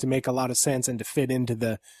seems to make a lot of sense and to fit into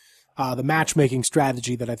the matchmaking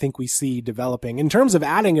strategy that I think we see developing. In terms of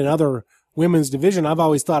adding another women's division, I've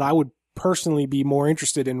always thought I would personally be more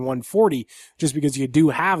interested in 140 just because you do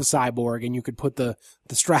have Cyborg and you could put the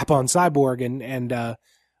strap on Cyborg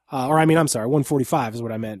I'm sorry, 145 is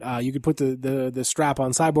what I meant. You could put the strap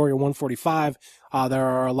on Cyborg at 145. There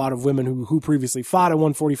are a lot of women who previously fought at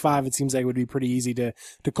 145. It seems like it would be pretty easy to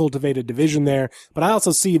cultivate a division there. But I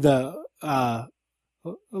also see the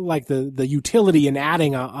utility in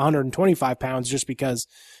adding 125 pounds just because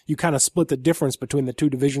you kind of split the difference between the two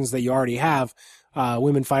divisions that you already have.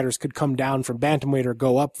 Women fighters could come down from bantamweight or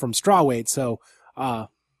go up from strawweight. So,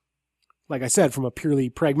 like I said, from a purely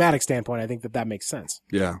pragmatic standpoint, I think that makes sense.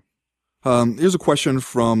 Yeah. Here's a question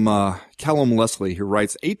from Callum Leslie, who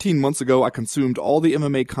writes, 18 months ago, I consumed all the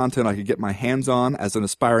MMA content I could get my hands on as an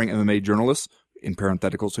aspiring MMA journalist, in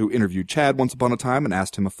parentheticals, who interviewed Chad once upon a time and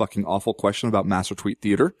asked him a fucking awful question about Master Tweet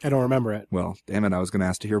Theater. I don't remember it. Well, damn it, I was going to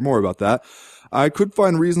ask to hear more about that. I could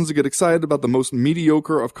find reasons to get excited about the most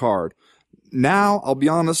mediocre of card. Now, I'll be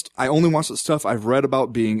honest, I only watch the stuff I've read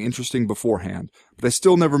about being interesting beforehand, but I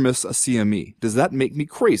still never miss a CME. Does that make me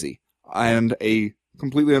crazy? And a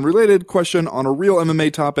completely unrelated question on a real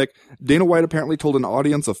MMA topic. Dana White apparently told an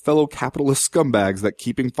audience of fellow capitalist scumbags that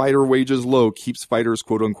keeping fighter wages low keeps fighters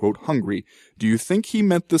quote-unquote hungry. Do you think he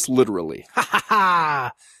meant this literally? Ha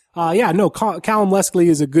ha ha! Yeah, no, Callum Leslie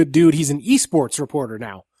is a good dude. He's an esports reporter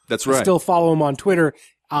now. That's right. I still follow him on Twitter,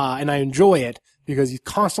 and I enjoy it because he's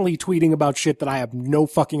constantly tweeting about shit that I have no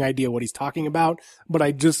fucking idea what he's talking about, but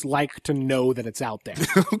I just like to know that it's out there.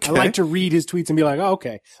 Okay. I like to read his tweets and be like, oh,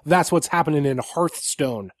 okay, that's what's happening in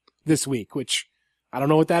Hearthstone this week, which I don't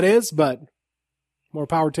know what that is, but more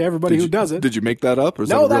power to everybody who does it. Did you make that up? Or is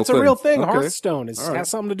no, that that's a real thing. Okay. Hearthstone has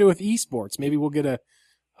something to do with esports. Maybe we'll get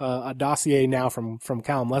a dossier now from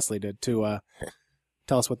Callum Leslie to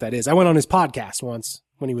tell us what that is. I went on his podcast once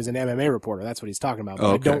when he was an MMA reporter. That's what he's talking about. But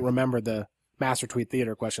okay. I don't remember the Master Tweet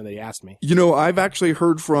Theater question that he asked me. I've actually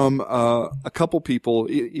heard from a couple people,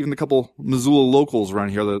 even a couple Missoula locals around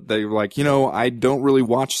here, that they were like, I don't really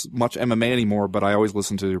watch much MMA anymore, but I always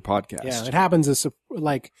listen to your podcast. Yeah, it happens as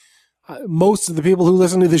most of the people who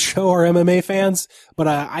listen to the show are MMA fans, but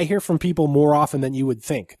I hear from people more often than you would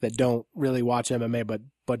think that don't really watch MMA,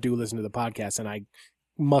 but do listen to the podcast, and I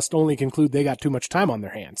must only conclude they got too much time on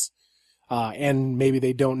their hands, and maybe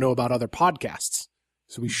they don't know about other podcasts.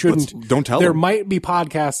 So we shouldn't. Don't tell them. There might be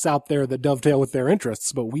podcasts out there that dovetail with their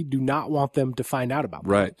interests, but we do not want them to find out about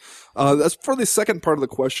them. Right. As for the second part of the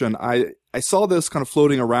question, I saw this kind of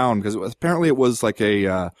floating around because apparently it was like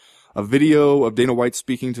a video of Dana White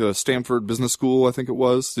speaking to a Stanford Business School, I think it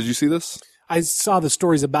was. Did you see this? I saw the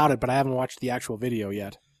stories about it, but I haven't watched the actual video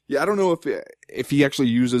yet. Yeah, I don't know if he actually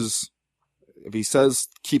uses, if he says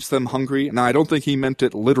keeps them hungry. Now, I don't think he meant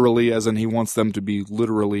it literally, as in he wants them to be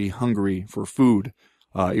literally hungry for food.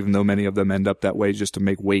 Even though many of them end up that way just to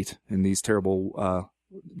make weight in these terrible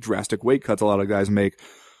drastic weight cuts a lot of guys make.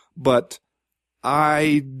 But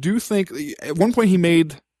I do think at one point he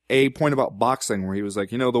made a point about boxing where he was like,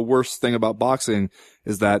 the worst thing about boxing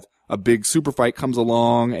is that a big super fight comes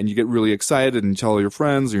along and you get really excited and tell all your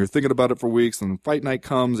friends and you're thinking about it for weeks, and then fight night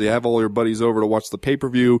comes, you have all your buddies over to watch the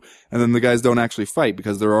pay-per-view, and then the guys don't actually fight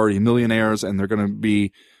because they're already millionaires and they're going to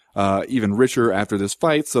be even richer after this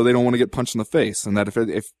fight, so they don't want to get punched in the face. And that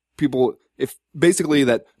if basically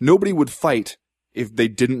that nobody would fight if they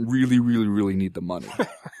didn't really, really, really need the money.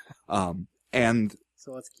 And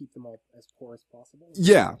so let's keep them all as poor as possible.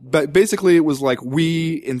 Yeah, but basically it was like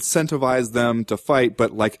we incentivize them to fight,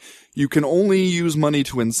 but like you can only use money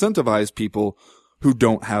to incentivize people who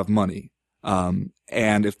don't have money.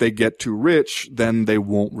 And if they get too rich, then they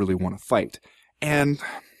won't really want to fight. And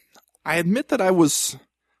I admit that I was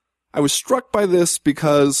struck by this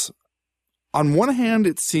because on one hand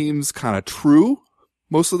it seems kind of true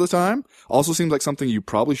most of the time. Also seems like something you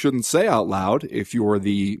probably shouldn't say out loud if you're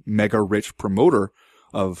the mega rich promoter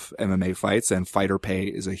of MMA fights, and fighter pay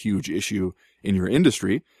is a huge issue in your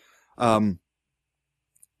industry. But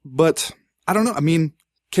I don't know. I mean,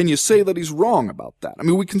 can you say that he's wrong about that? I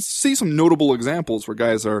mean, we can see some notable examples where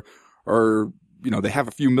guys are, they have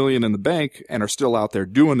a few million in the bank and are still out there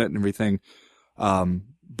doing it and everything.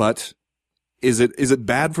 But is it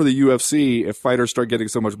bad for the UFC if fighters start getting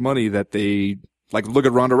so much money that they, like, look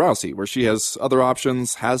at Ronda Rousey, where she has other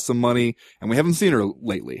options, has some money, and we haven't seen her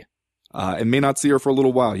lately. And may not see her for a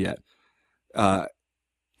little while yet.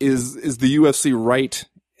 Is the UFC right,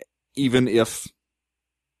 even if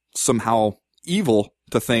somehow evil,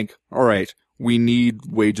 to think, all right, we need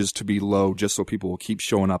wages to be low just so people will keep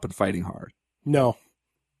showing up and fighting hard? No.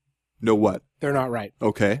 No what? They're not right.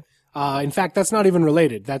 Okay. In fact, that's not even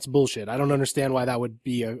related. That's bullshit. I don't understand why that would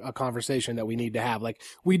be a conversation that we need to have. Like,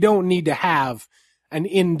 we don't need to have an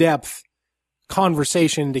in-depth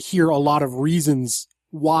conversation to hear a lot of reasons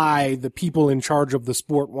why the people in charge of the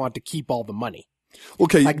sport want to keep all the money.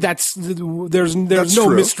 Okay. Like, there's That's no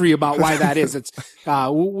true. mystery about why that is. It's,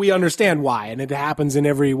 we understand why, and it happens in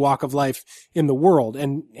every walk of life in the world.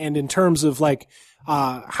 And in terms of like,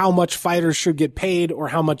 how much fighters should get paid or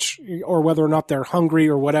how much, or whether or not they're hungry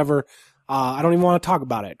or whatever, I don't even want to talk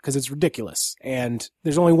about it because it's ridiculous. And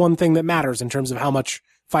there's only one thing that matters in terms of how much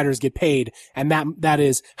fighters get paid, and that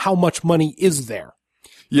is how much money is there.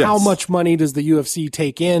 Yes. How much money does the UFC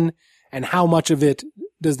take in, and how much of it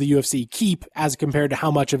does the UFC keep as compared to how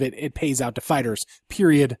much of it pays out to fighters?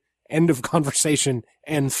 Period. End of conversation.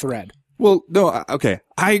 End thread. Well, no, okay.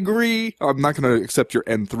 I agree. I'm not going to accept your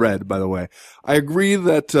end thread, by the way. I agree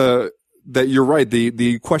that that you're right.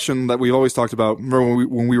 The question that we've always talked about, remember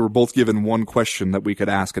when we were both given one question that we could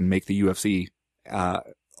ask and make the UFC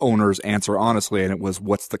owners answer honestly, and it was,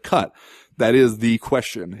 what's the cut? That is the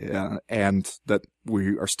question, and that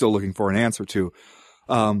we are still looking for an answer to.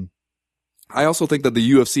 I also think that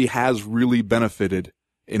the UFC has really benefited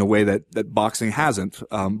in a way that boxing hasn't,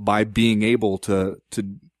 by being able to,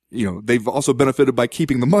 they've also benefited by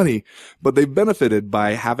keeping the money, but they've benefited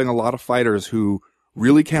by having a lot of fighters who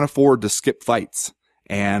really can't afford to skip fights.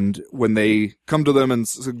 And when they come to them and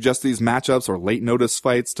suggest these matchups or late notice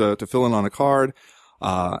fights to fill in on a card,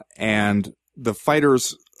 and the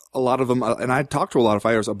fighters, a lot of them, and I talked to a lot of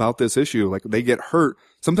fighters about this issue, like they get hurt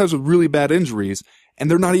sometimes with really bad injuries, and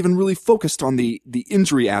they're not even really focused on the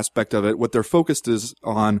injury aspect of it. What they're focused is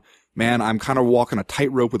on, man, I'm kind of walking a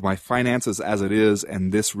tightrope with my finances as it is,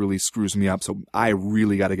 and this really screws me up, so I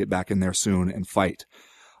really got to get back in there soon and fight.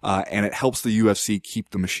 And it helps the UFC keep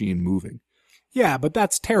the machine moving. Yeah, but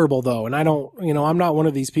that's terrible though. And I don't, I'm not one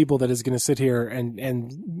of these people that is going to sit here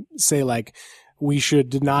and say like, we should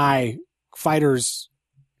deny fighters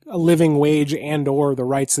a living wage and or the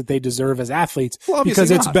rights that they deserve as athletes, because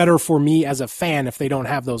it's better for me as a fan if they don't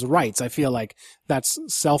have those rights. I feel like that's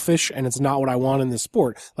selfish and it's not what I want in this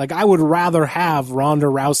sport. Like, I would rather have Ronda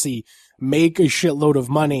Rousey make a shitload of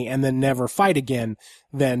money and then never fight again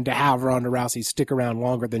than to have Ronda Rousey stick around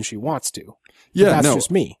longer than she wants to. Yeah, but that's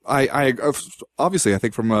just me. I obviously I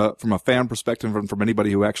think from a fan perspective and from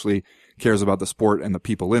anybody who actually cares about the sport and the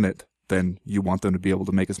people in it, then you want them to be able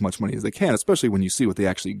to make as much money as they can, especially when you see what they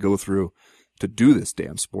actually go through to do this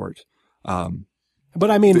damn sport. But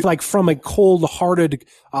I mean, like, from a cold-hearted,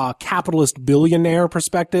 capitalist billionaire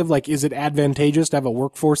perspective, like, is it advantageous to have a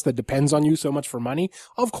workforce that depends on you so much for money?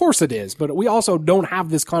 Of course it is. But we also don't have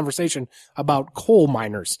this conversation about coal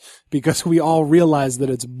miners, because we all realize that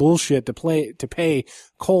it's bullshit to pay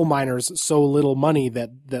coal miners so little money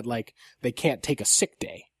that like, they can't take a sick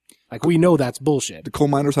day. Like, we know that's bullshit. Do coal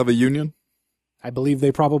miners have a union? I believe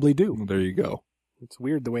they probably do. Well, there you go. It's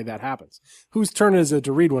weird the way that happens. Whose turn is it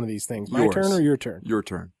to read one of these things? My Yours. turn or your turn? Your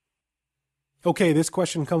turn. Okay, this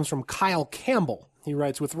question comes from Kyle Campbell. He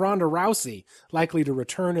writes, with Ronda Rousey likely to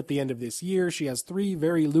return at the end of this year, she has 3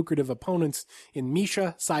 very lucrative opponents in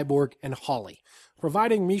Misha, Cyborg, and Holly.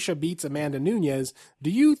 Providing Misha beats Amanda Nunes,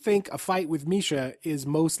 do you think a fight with Misha is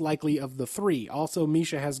most likely of the 3? Also,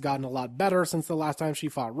 Misha has gotten a lot better since the last time she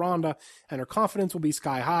fought Ronda, and her confidence will be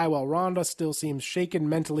sky high, while Ronda still seems shaken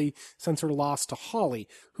mentally since her loss to Holly.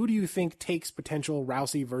 Who do you think takes potential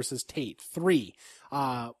Rousey versus Tate? 3.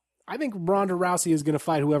 I think Ronda Rousey is going to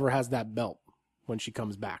fight whoever has that belt when she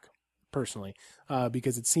comes back, personally,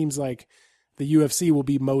 because it seems like the UFC will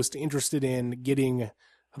be most interested in getting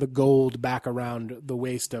the gold back around the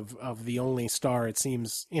waist of the only star it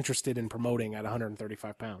seems interested in promoting at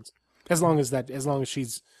 135 pounds, as long as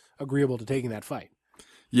she's agreeable to taking that fight.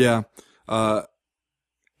 Yeah.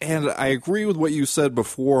 And I agree with what you said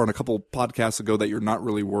before on a couple podcasts ago that you're not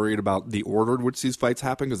really worried about the order in which these fights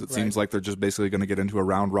happen because it seems like they're just basically going to get into a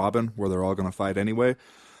round robin where they're all going to fight anyway.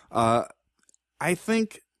 I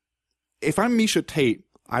think if I'm Misha Tate,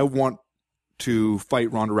 I want to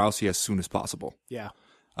fight Ronda Rousey as soon as possible. Yeah.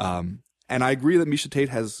 And I agree that Misha Tate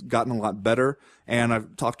has gotten a lot better, and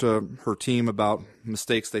I've talked to her team about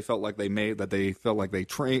mistakes they felt like they made, that they felt like they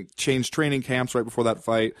changed training camps right before that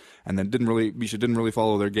fight, and then Misha didn't really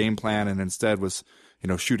follow their game plan, and instead was,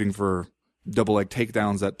 shooting for double leg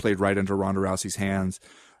takedowns that played right into Ronda Rousey's hands,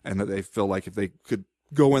 and that they feel like if they could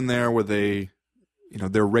go in there with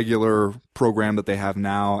their regular program that they have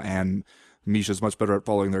now, and Misha's much better at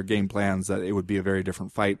following their game plans, that it would be a very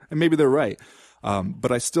different fight, and maybe they're right.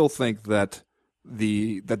 But I still think that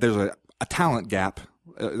there's a talent gap.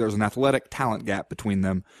 There's an athletic talent gap between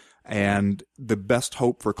them, and the best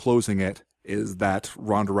hope for closing it is that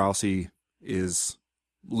Ronda Rousey is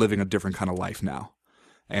living a different kind of life now.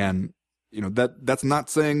 And that's not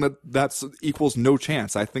saying that equals no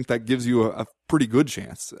chance. I think that gives you a pretty good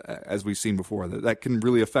chance, as we've seen before. That can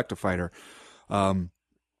really affect a fighter.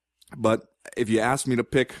 But if you ask me to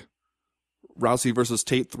pick Rousey versus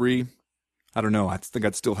Tate 3. I don't know. I think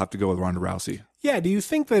I'd still have to go with Ronda Rousey. Yeah. Do you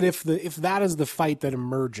think that if that is the fight that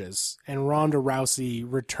emerges and Ronda Rousey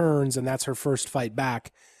returns and that's her first fight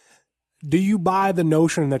back, do you buy the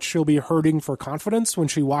notion that she'll be hurting for confidence when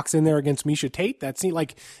she walks in there against Misha Tate? That seems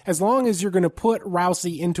like, as long as you're going to put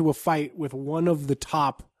Rousey into a fight with one of the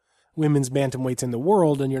top women's bantamweights in the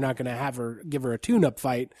world and you're not going to give her a tune-up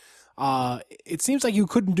fight, it seems like you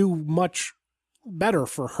couldn't do much better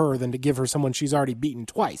for her than to give her someone she's already beaten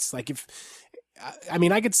twice. I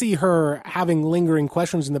could see her having lingering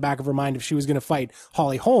questions in the back of her mind if she was going to fight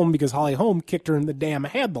Holly Holm, because Holly Holm kicked her in the damn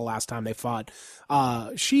head the last time they fought.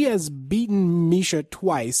 She has beaten Misha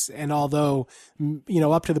twice, and although,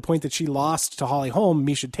 up to the point that she lost to Holly Holm,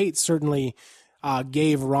 Misha Tate certainly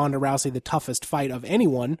gave Ronda Rousey the toughest fight of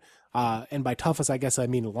anyone. And by toughest, I guess I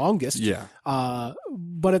mean longest. Yeah.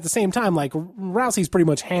 But at the same time, Rousey's pretty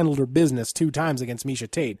much handled her business 2 times against Misha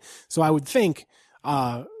Tate. So I would think,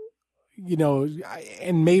 and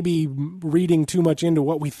maybe reading too much into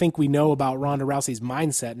what we think we know about Ronda Rousey's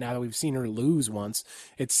mindset now that we've seen her lose once,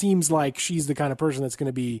 it seems like she's the kind of person that's going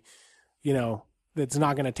to be, that's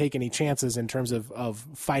not going to take any chances in terms of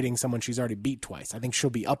fighting someone she's already beat twice. I think she'll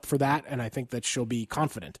be up for that, and I think that she'll be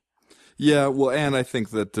confident. Yeah, well, and I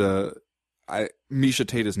think that Misha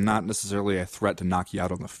Tate is not necessarily a threat to knock you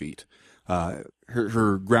out on the feet.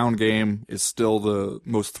 Her ground game is still the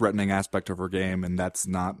most threatening aspect of her game, and that's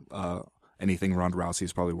not anything Ronda Rousey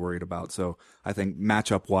is probably worried about. So I think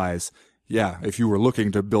matchup-wise, yeah, if you were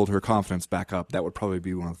looking to build her confidence back up, that would probably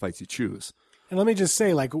be one of the fights you choose. And let me just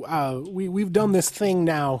say, we've done this thing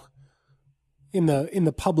now in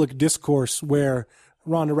the public discourse where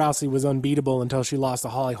Ronda Rousey was unbeatable until she lost to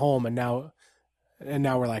Holly Holm, and now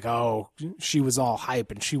we're like, oh, she was all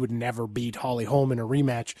hype and she would never beat Holly Holm in a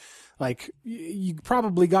rematch. You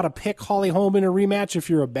probably got to pick Holly Holm in a rematch if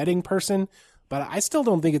you're a betting person, but I still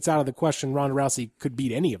don't think it's out of the question Ronda Rousey could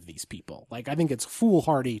beat any of these people. I think it's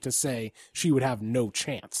foolhardy to say she would have no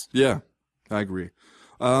chance. Yeah, I agree.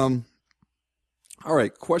 All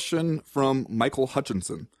right, question from Michael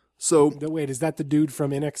Hutchinson. So, wait, is that the dude from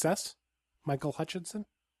INXS? Michael Hutchinson?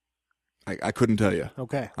 I couldn't tell you.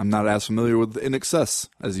 Okay. I'm not as familiar with INXS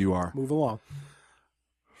as you are. Move along.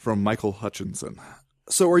 From Michael Hutchinson.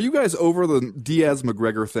 So are you guys over the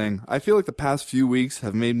Diaz-McGregor thing? I feel like the past few weeks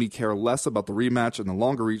have made me care less about the rematch, and the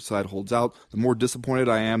longer each side holds out, the more disappointed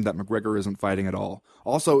I am that McGregor isn't fighting at all.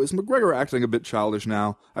 Also, is McGregor acting a bit childish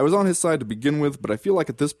now? I was on his side to begin with, but I feel like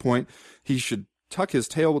at this point he should tuck his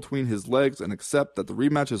tail between his legs and accept that the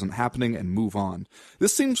rematch isn't happening and move on.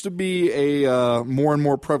 This seems to be a more and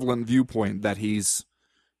more prevalent viewpoint, that he's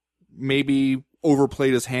maybe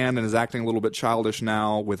overplayed his hand and is acting a little bit childish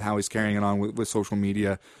now with how he's carrying it on with social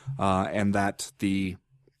media, and that the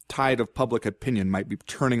tide of public opinion might be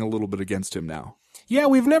turning a little bit against him now. Yeah,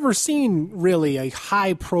 we've never seen really a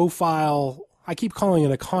high profile, I keep calling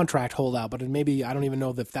it a contract holdout, but maybe I don't even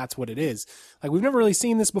know if that's what it is. Like, we've never really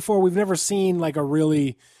seen this before. We've never seen like a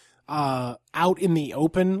really out in the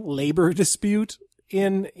open labor dispute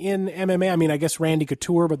in MMA. I mean, I guess Randy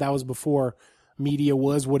Couture, but that was before media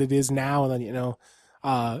was what it is now. And then, you know,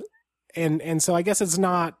 and so I guess it's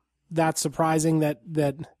not that surprising that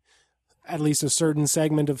at least a certain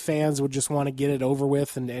segment of fans would just want to get it over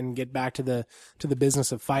with and get back to the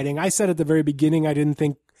business of fighting. I said at the very beginning, I didn't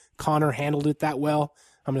think Conor handled it that well.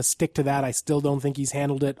 I'm going to stick to that. I still don't think he's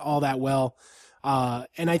handled it all that well.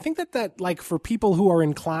 And I think that like for people who are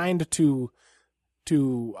inclined to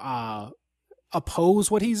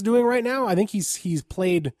oppose what he's doing right now, I think he's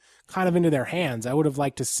played kind of into their hands. I would have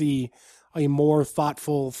liked to see a more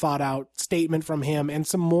thoughtful, thought out statement from him and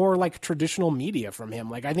some more like traditional media from him.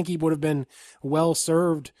 Like, I think he would have been well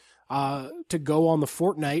served, to go on the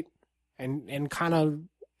Fortnite and kind of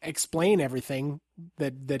explain everything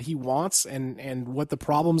that he wants and what the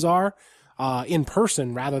problems are, in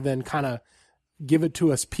person, rather than kind of give it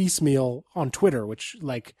to us piecemeal on Twitter, which,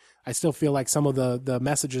 like, I still feel like some of the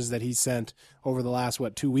messages that he sent over the last,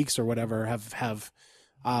 2 weeks or whatever have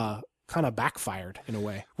kind of backfired in a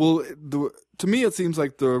way. Well, to me, it seems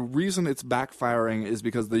like the reason it's backfiring is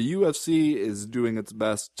because the UFC is doing its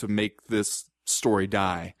best to make this story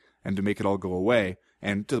die and to make it all go away.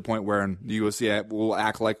 And to the point where the UFC will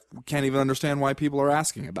act like we can't even understand why people are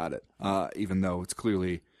asking about it, even though it's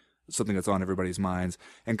clearly something that's on everybody's minds.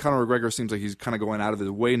 And Conor McGregor seems like he's kind of going out of his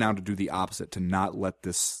way now to do the opposite, to not let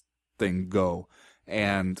this thing go.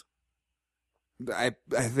 And I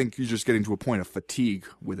think you're just getting to a point of fatigue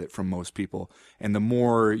with it from most people. And the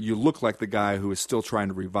more you look like the guy who is still trying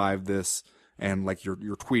to revive this, and like you're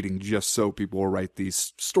tweeting just so people will write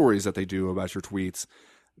these stories that they do about your tweets,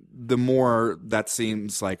 the more that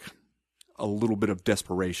seems like a little bit of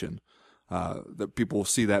desperation. That people will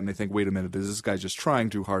see that and they think, wait a minute, is this guy just trying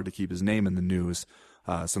too hard to keep his name in the news,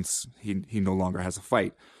 since he no longer has a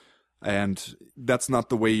fight? And that's not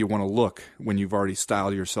the way you want to look when you've already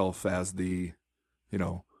styled yourself as the, you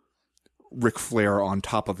know, Ric Flair on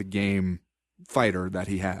top of the game fighter that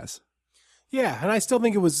he has. Yeah, and I still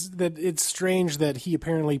think it's strange that he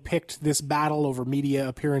apparently picked this battle over media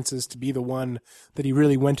appearances to be the one that he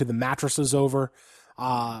really went to the mattresses over.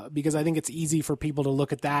 Because I think it's easy for people to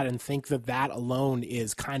look at that and think that alone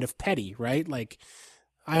is kind of petty, right? Like,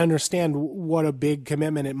 I understand what a big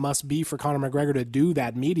commitment it must be for Conor McGregor to do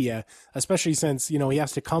that media, especially since, you know, he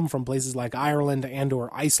has to come from places like Ireland and or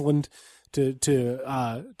Iceland to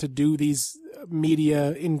do these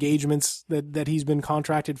media engagements that he's been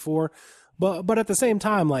contracted for. But at the same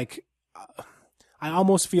time, like, I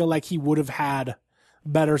almost feel like he would have had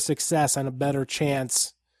better success and a better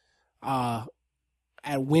chance,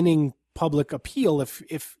 at winning public appeal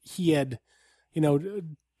if he had, you know,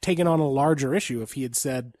 taken on a larger issue. If he had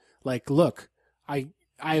said, like, look, I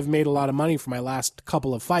have made a lot of money for my last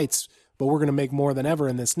couple of fights, but we're going to make more than ever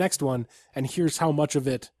in this next one, and here's how much of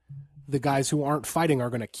it the guys who aren't fighting are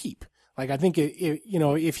going to keep. Like, I think you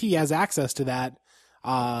know, if he has access to that,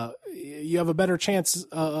 you have a better chance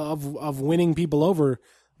of winning people over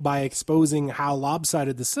by exposing how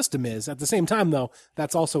lopsided the system is. At the same time, though,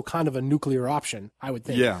 that's also kind of a nuclear option, I would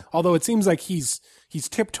think. Yeah. Although it seems like he's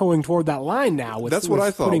tiptoeing toward that line now with, that's what I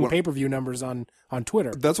thought, putting pay-per-view numbers on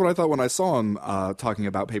Twitter. That's what I thought when I saw him talking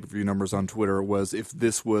about pay-per-view numbers on Twitter, was if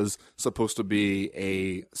this was supposed to be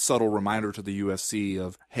a subtle reminder to the UFC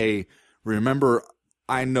of, hey, remember,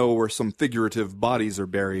 I know where some figurative bodies are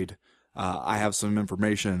buried. I have some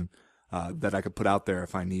information that I could put out there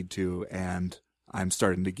if I need to, and I'm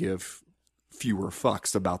starting to give fewer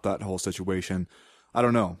fucks about that whole situation. I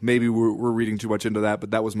don't know. Maybe we're reading too much into that,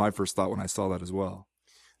 but that was my first thought when I saw that as well.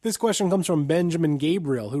 This question comes from Benjamin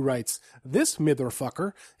Gabriel, who writes, "This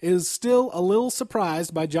motherfucker is still a little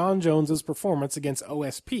surprised by John Jones's performance against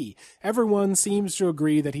OSP. Everyone seems to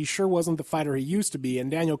agree that he sure wasn't the fighter he used to be,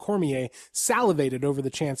 and Daniel Cormier salivated over the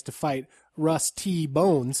chance to fight Russ T.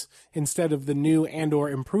 Bones instead of the new and/or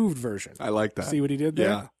improved version." I like that. See what he did there?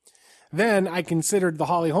 Yeah. Then I considered the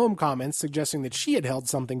Holly Holm comments suggesting that she had held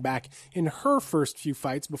something back in her first few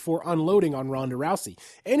fights before unloading on Ronda Rousey.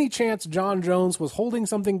 Any chance John Jones was holding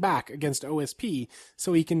something back against OSP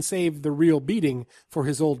so he can save the real beating for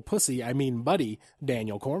his old pussy, buddy,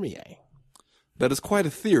 Daniel Cormier? That is quite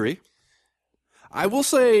a theory. I will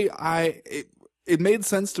say it made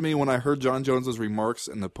sense to me when I heard John Jones's remarks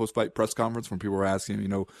in the post-fight press conference when people were asking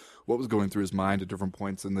him, what was going through his mind at different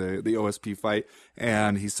points in the OSP fight.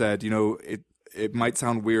 And he said, it might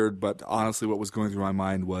sound weird, but honestly what was going through my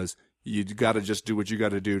mind was you got to just do what you got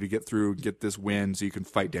to do to get through, get this win so you can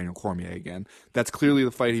fight Daniel Cormier again. That's clearly the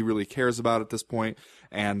fight he really cares about at this point,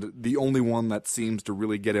 and the only one that seems to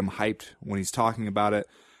really get him hyped when he's talking about it.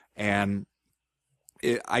 And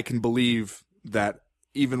I can believe that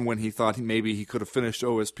even when he thought maybe he could have finished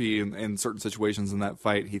OSP in certain situations in that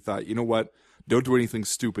fight, he thought, you know what, don't do anything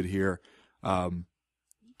stupid here.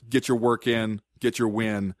 Get your work in, get your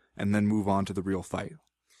win, and then move on to the real fight.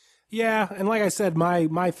 Yeah, and like I said,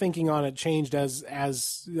 my thinking on it changed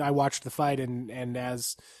as I watched the fight and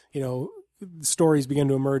as, stories began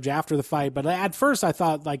to emerge after the fight. But at first I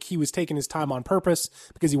thought like he was taking his time on purpose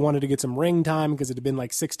because he wanted to get some ring time because it had been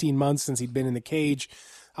like 16 months since he'd been in the cage.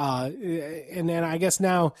 And then I guess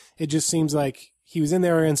now it just seems like he was in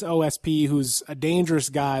there against OSP, who's a dangerous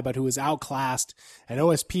guy, but who was outclassed, and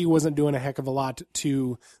OSP wasn't doing a heck of a lot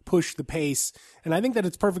to push the pace. And I think that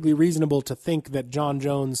it's perfectly reasonable to think that John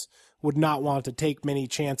Jones would not want to take many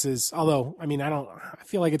chances. Although, I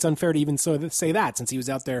feel like it's unfair to even say that since he was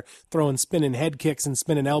out there throwing spinning head kicks and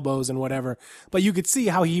spinning elbows and whatever. But you could see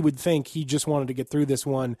how he would think he just wanted to get through this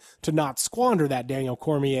one to not squander that Daniel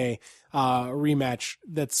Cormier, rematch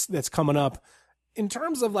that's coming up. In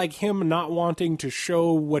terms of like him not wanting to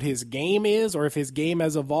show what his game is or if his game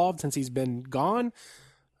has evolved since he's been gone,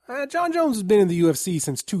 John Jones has been in the UFC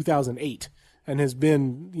since 2008 and has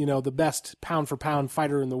been, the best pound for pound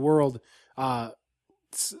fighter in the world,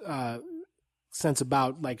 since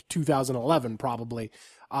about like 2011 probably.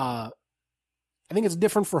 I think it's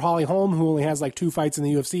different for Holly Holm, who only has like 2 fights in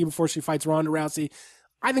the UFC before she fights Ronda Rousey.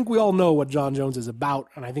 I think we all know what John Jones is about,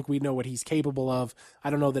 and I think we know what he's capable of.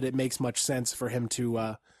 I don't know that it makes much sense for him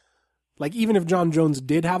to, even if John Jones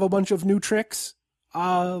did have a bunch of new tricks,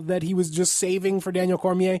 that he was just saving for Daniel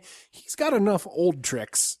Cormier, he's got enough old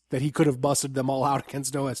tricks that he could have busted them all out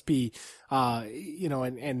against OSP,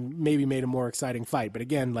 and maybe made a more exciting fight. But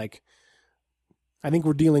again, I think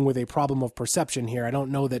we're dealing with a problem of perception here. I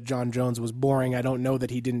don't know that John Jones was boring. I don't know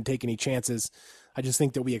that he didn't take any chances. I just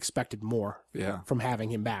think that we expected more from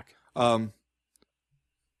having him back.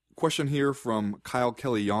 Question here from Kyle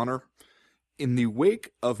Kelly Yonner. In the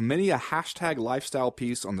wake of many a hashtag lifestyle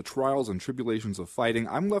piece on the trials and tribulations of fighting,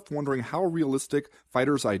 I'm left wondering how realistic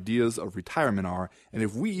fighters' ideas of retirement are, and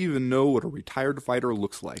if we even know what a retired fighter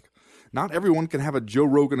looks like. Not everyone can have a Joe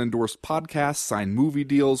Rogan-endorsed podcast, sign movie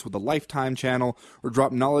deals with a Lifetime channel, or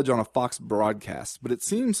drop knowledge on a Fox broadcast, but it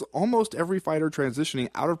seems almost every fighter transitioning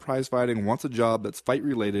out of prize fighting wants a job that's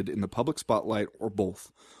fight-related in the public spotlight or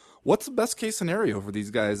both. What's the best-case scenario for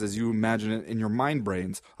these guys as you imagine it in your mind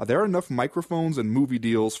brains? Are there enough microphones and movie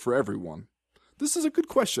deals for everyone? This is a good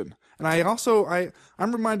question, and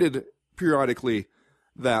I'm reminded periodically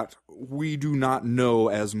that we do not know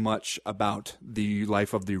as much about the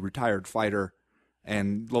life of the retired fighter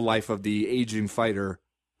and the life of the aging fighter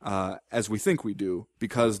as we think we do,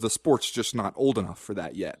 because the sport's just not old enough for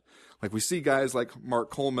that yet. Like we see guys like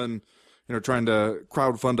Mark Coleman, trying to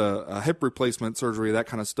crowdfund a hip replacement surgery, that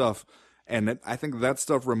kind of stuff. And I think that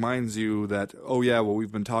stuff reminds you that,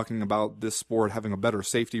 we've been talking about this sport having a better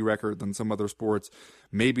safety record than some other sports.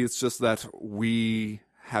 Maybe it's just that we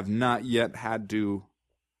have not yet had to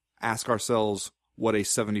ask ourselves what a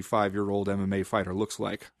 75-year-old MMA fighter looks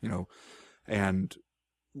like, and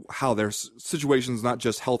how there's situations, not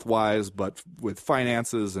just health-wise, but with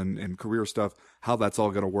finances and career stuff, how that's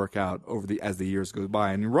all going to work out as the years go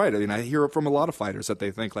by. And you're right. I hear it from a lot of fighters that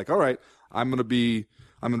they think like, all right, I'm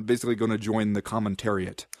basically going to join the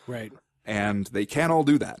commentariat. Right. And they can't all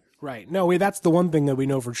do that. Right. No, that's the one thing that we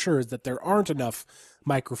know for sure is that there aren't enough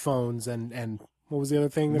microphones and what was the other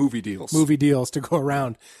thing? Movie deals to go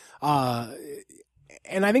around.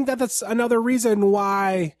 And I think that's another reason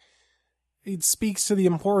why it speaks to the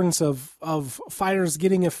importance of fighters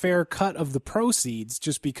getting a fair cut of the proceeds,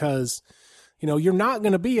 just because, you're not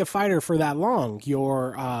going to be a fighter for that long.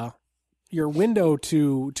 Your window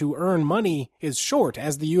to earn money is short,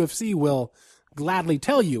 as the UFC will gladly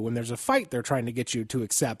tell you when there's a fight they're trying to get you to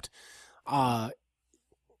accept.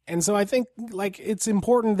 And so I think it's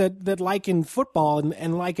important that like in football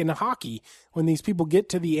and like in hockey, when these people get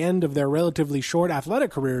to the end of their relatively short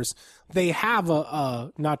athletic careers, they have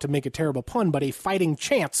not to make a terrible pun, but a fighting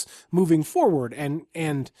chance moving forward. And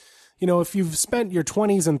if you've spent your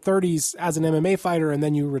 20s and 30s as an MMA fighter and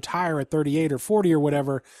then you retire at 38 or 40 or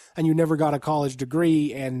whatever, and you never got a college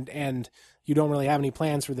degree and you don't really have any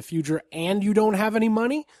plans for the future, and you don't have any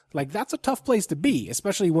money, like that's a tough place to be,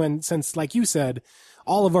 especially since like you said,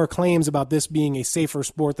 all of our claims about this being a safer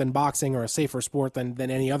sport than boxing or a safer sport than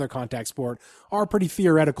any other contact sport are pretty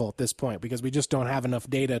theoretical at this point because we just don't have enough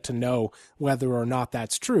data to know whether or not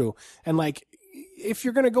that's true. And like, if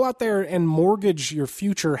you're going to go out there and mortgage your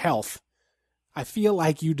future health, I feel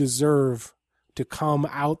like you deserve to come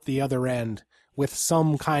out the other end with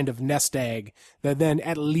some kind of nest egg that then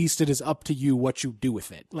at least it is up to you what you do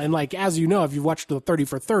with it. And like, as you know, if you've watched the 30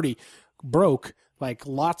 for 30 broke, like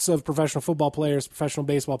lots of professional football players, professional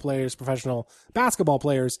baseball players, professional basketball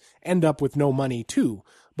players end up with no money too.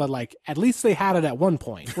 But like, at least they had it at one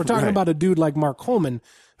point. We're talking about a dude like Mark Coleman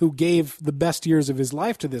who gave the best years of his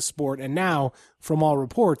life to this sport and now, from all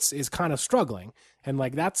reports, is kind of struggling. And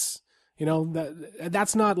like, that's, you know,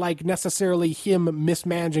 that's not like necessarily him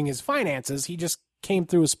mismanaging his finances. He just came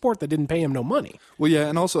through a sport that didn't pay him no money. Well, yeah,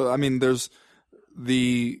 and also, I mean, there's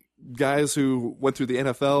the guys who went through the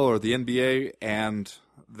NFL or the NBA and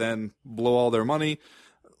then blow all their money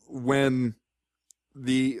when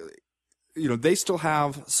they still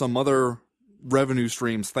have some other revenue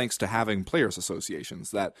streams thanks to having players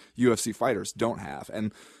associations that UFC fighters don't have.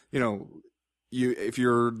 And, you know, if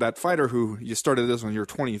you're that fighter who you started this when you're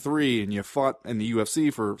 23 and you fought in the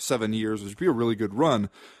UFC for 7 years, which would be a really good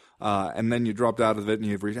run, and then you dropped out of it and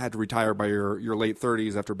you had to retire by your late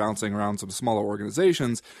 30s after bouncing around some smaller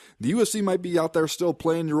organizations, the UFC might be out there still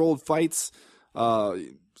playing your old fights,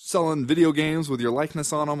 selling video games with your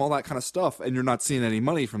likeness on them, all that kind of stuff, and you're not seeing any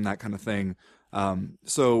money from that kind of thing.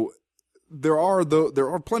 So there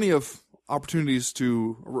are plenty of opportunities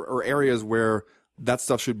or areas where that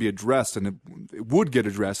stuff should be addressed, and it would get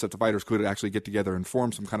addressed if the fighters could actually get together and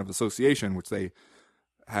form some kind of association, which they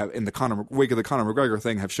have in the wake of the Conor McGregor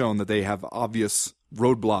thing have shown that they have obvious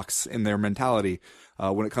roadblocks in their mentality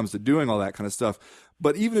when it comes to doing all that kind of stuff.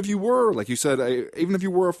 But even if you were, like you said, even if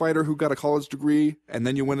you were a fighter who got a college degree and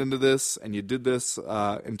then you went into this and you did this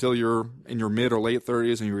until you're in your mid or late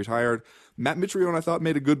 30s and you retired, Matt Mitrione, I thought,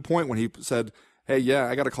 made a good point when he said, hey, yeah,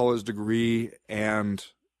 I got a college degree and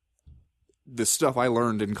the stuff I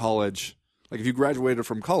learned in college, like if you graduated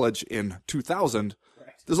from college in 2000,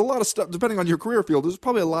 there's a lot of stuff, depending on your career field, there's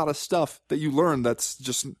probably a lot of stuff that you learned that's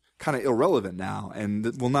just kind of irrelevant now and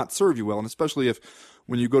that will not serve you well. And especially if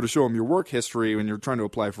when you go to show them your work history, when you're trying to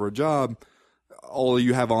apply for a job, all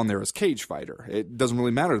you have on there is cage fighter. It doesn't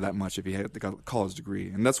really matter that much if you had the college degree.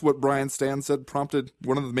 And that's what Brian Stann said prompted,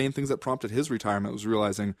 one of the main things that prompted his retirement was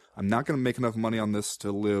realizing, I'm not going to make enough money on this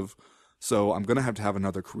to live, so I'm going to have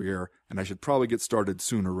another career, and I should probably get started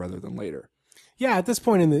sooner rather than later. Yeah, at this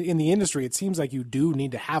point in the industry, it seems like you do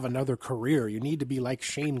need to have another career. You need to be like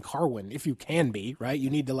Shane Carwin, if you can be, right? You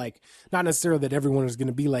need to like, not necessarily that everyone is going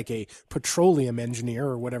to be like a petroleum engineer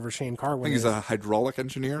or whatever Shane Carwin I think he's a hydraulic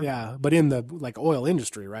engineer. Yeah, but in the like oil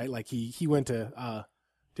industry, right? Like he went to,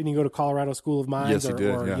 didn't he go to Colorado School of Mines Yes, he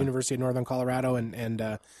did, yeah. University of Northern Colorado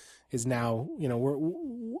and is now, you know,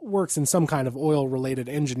 works in some kind of oil related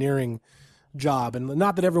engineering job. And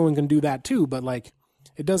not that everyone can do that too, but like,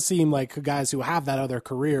 it does seem like guys who have that other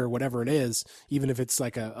career, whatever it is, even if it's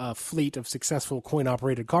like a fleet of successful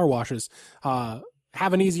coin-operated car washes, have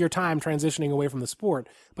an easier time transitioning away from the sport.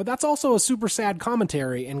 But that's also a super sad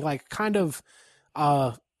commentary and like kind of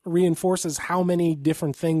reinforces how many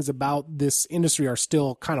different things about this industry are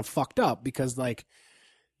still kind of fucked up because like,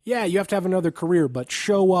 yeah, you have to have another career, but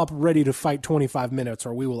show up ready to fight 25 minutes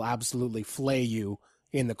or we will absolutely flay you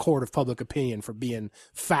in the court of public opinion for being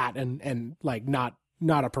fat and like not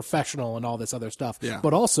a professional and all this other stuff,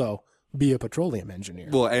 but also be a petroleum engineer.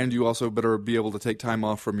 Well, and you also better be able to take time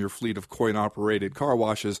off from your fleet of coin-operated car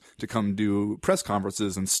washes to come do press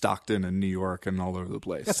conferences in Stockton and New York and all over the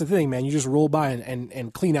place. That's the thing, man. You just roll by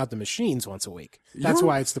and clean out the machines once a week. That's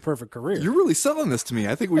why it's the perfect career. You're really selling this to me.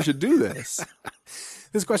 I think we should do this.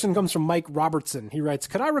 This question comes from Mike Robertson. He writes,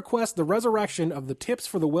 could I request the resurrection of the tips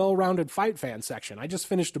for the well-rounded fight fan section? I just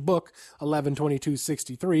finished a book,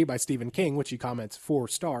 11/22/63 by Stephen King, which he comments 4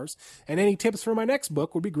 stars, and any tips for my next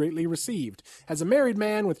book would be greatly received. As a married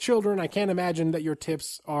man with children, I can't imagine that your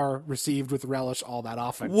tips are received with relish all that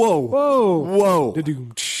often. Whoa.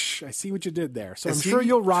 I see what you did there. So I'm sure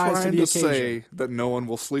you'll rise to the occasion. Trying to say that no one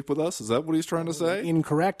will sleep with us? Is that what he's trying to say?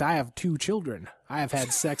 Incorrect. I have 2 children. I have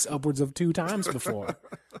had sex upwards of 2 times before,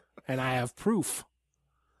 and I have proof.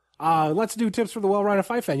 Let's do tips for the well-rounded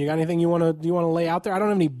fight fan. You got anything you want to lay out there? I don't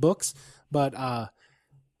have any books, but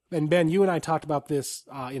and Ben, you and I talked about this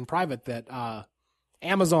in private that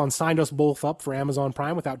Amazon signed us both up for Amazon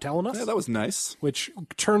Prime without telling us. Yeah, that was nice. Which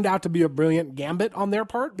turned out to be a brilliant gambit on their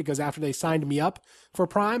part, because after they signed me up for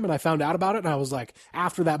Prime and I found out about it, and I was like,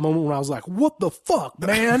 after that moment when I was like, what the fuck,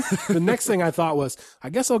 man? The next thing I thought was, I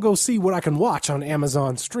guess I'll go see what I can watch on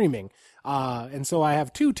Amazon streaming. And so I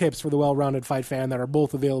have 2 tips for the well-rounded fight fan that are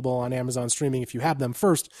both available on Amazon streaming if you have them.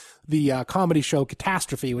 First, the comedy show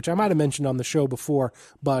Catastrophe, which I might have mentioned on the show before,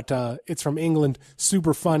 but it's from England,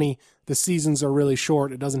 super funny. The seasons are really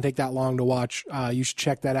short. It doesn't take that long to watch. You should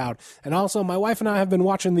check that out. And also, my wife and I have been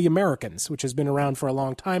watching The Americans, which has been around for a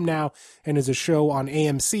long time now and is a show on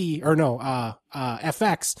AMC, or no,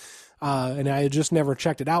 FX. And I had just never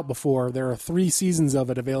checked it out before. There are 3 seasons of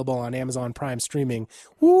it available on Amazon Prime streaming.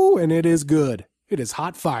 Woo, and it is good. It is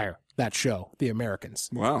hot fire, that show, The Americans.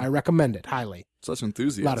 Wow. I recommend it highly. Such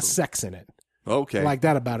enthusiasm. A lot of sex in it. Okay. I like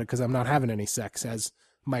that about it because I'm not having any sex, as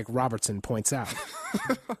Mike Robertson points out.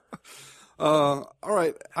 All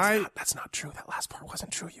right. That's not true. That last part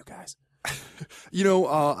wasn't true, you guys.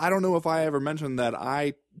 I don't know if I ever mentioned that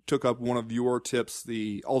I took up one of your tips,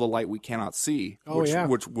 All the Light We Cannot See,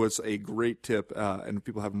 which was a great tip. And if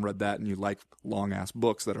people haven't read that and you like long ass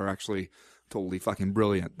books that are actually totally fucking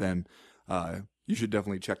brilliant, then, you should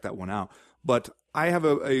definitely check that one out. But I have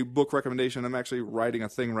a book recommendation. I'm actually writing a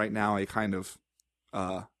thing right now, a kind of,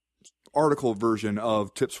 article version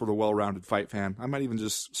of Tips for the Well-Rounded Fight Fan. I might even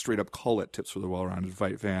just straight up call it Tips for the Well-Rounded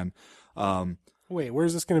Fight Fan. Wait,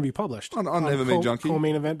 where's this going to be published? On MMA Junkie.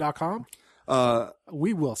 CoMainEvent.com?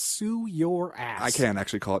 We will sue your ass. I can't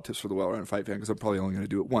actually call it Tips for the Well-Rounded Fight Fan because I'm probably only going to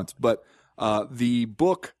do it once. But the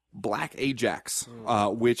book Black Ajax,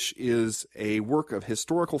 which is a work of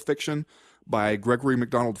historical fiction by Gregory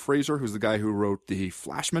MacDonald Fraser, who's the guy who wrote the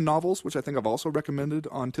Flashman novels, which I think I've also recommended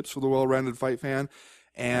on Tips for the Well-Rounded Fight Fan.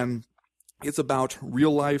 And it's about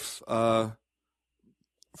real life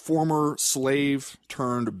former slave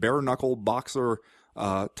turned bare knuckle boxer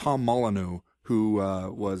Tom Molyneux, who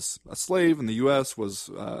was a slave in the U.S.,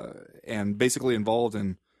 and basically involved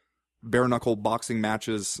in bare knuckle boxing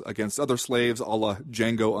matches against other slaves, a la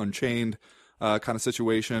Django Unchained kind of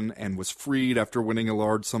situation, and was freed after winning a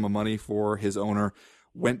large sum of money for his owner.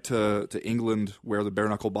 Went to England, where the bare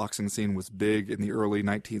knuckle boxing scene was big in the early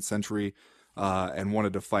 19th century, and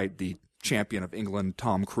wanted to fight the champion of England,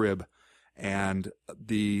 Tom Cribb. And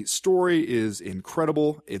the story is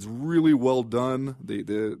incredible. It's really well done.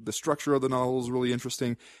 The structure of the novel is really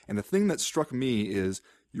interesting. And the thing that struck me is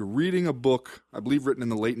you're reading a book, I believe written in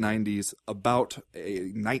the late 90s, about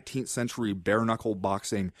a 19th century bare knuckle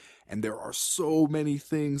boxing. And there are so many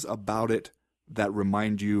things about it that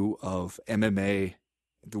remind you of MMA,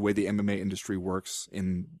 the way the MMA industry works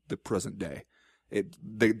in the present day.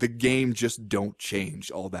 The game just don't change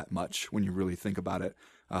all that much when you really think about it.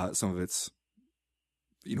 Some of its,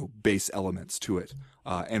 base elements to it.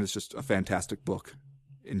 And it's just a fantastic book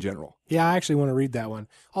in general. Yeah, I actually want to read that one.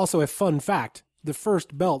 Also, a fun fact, the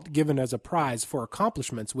first belt given as a prize for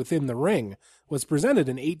accomplishments within the ring was presented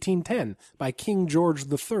in 1810 by King George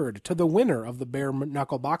III to the winner of the bare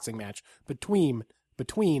knuckle boxing match between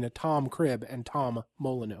Tom Cribb and Tom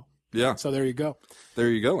Molyneux. Yeah. So there you go. There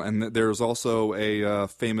you go. And there's also a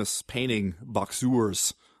famous painting,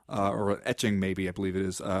 Boxeurs, or etching maybe, I believe it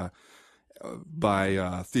is,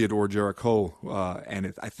 by Theodore Géricault,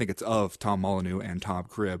 and I think it's of Tom Molyneux and Tom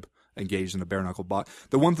Cribb engaged in a bare knuckle box.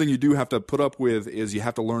 The one thing you do have to put up with is you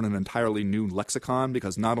have to learn an entirely new lexicon,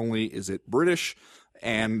 because not only is it British,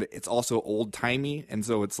 and it's also old timey, and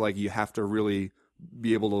so it's like you have to really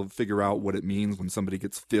be able to figure out what it means when somebody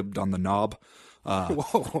gets fibbed on the knob.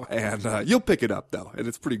 Whoa. And you'll pick it up though, and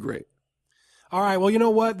it's pretty great. All right. Well, you know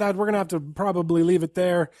what? We're going to have to probably leave it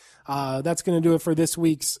there. That's going to do it for this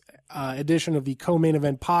week's edition of the Co-Main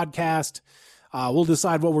Event podcast. We'll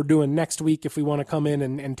decide what we're doing next week, if we want to come in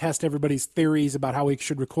and test everybody's theories about how we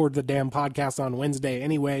should record the damn podcast on Wednesday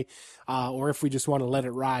anyway, or if we just want to let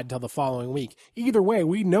it ride till the following week. Either way,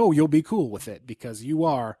 we know you'll be cool with it, because you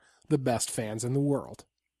are the best fans in the world.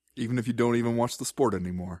 Even if you don't even watch the sport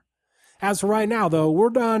anymore. As for right now, though,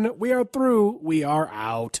 we're done. We are through. We are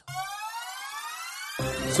out.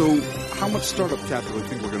 So, how much startup capital do you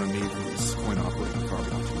think we're going to need for this coin operating car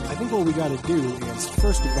launch? I think what we got to do is,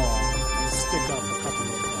 first of all,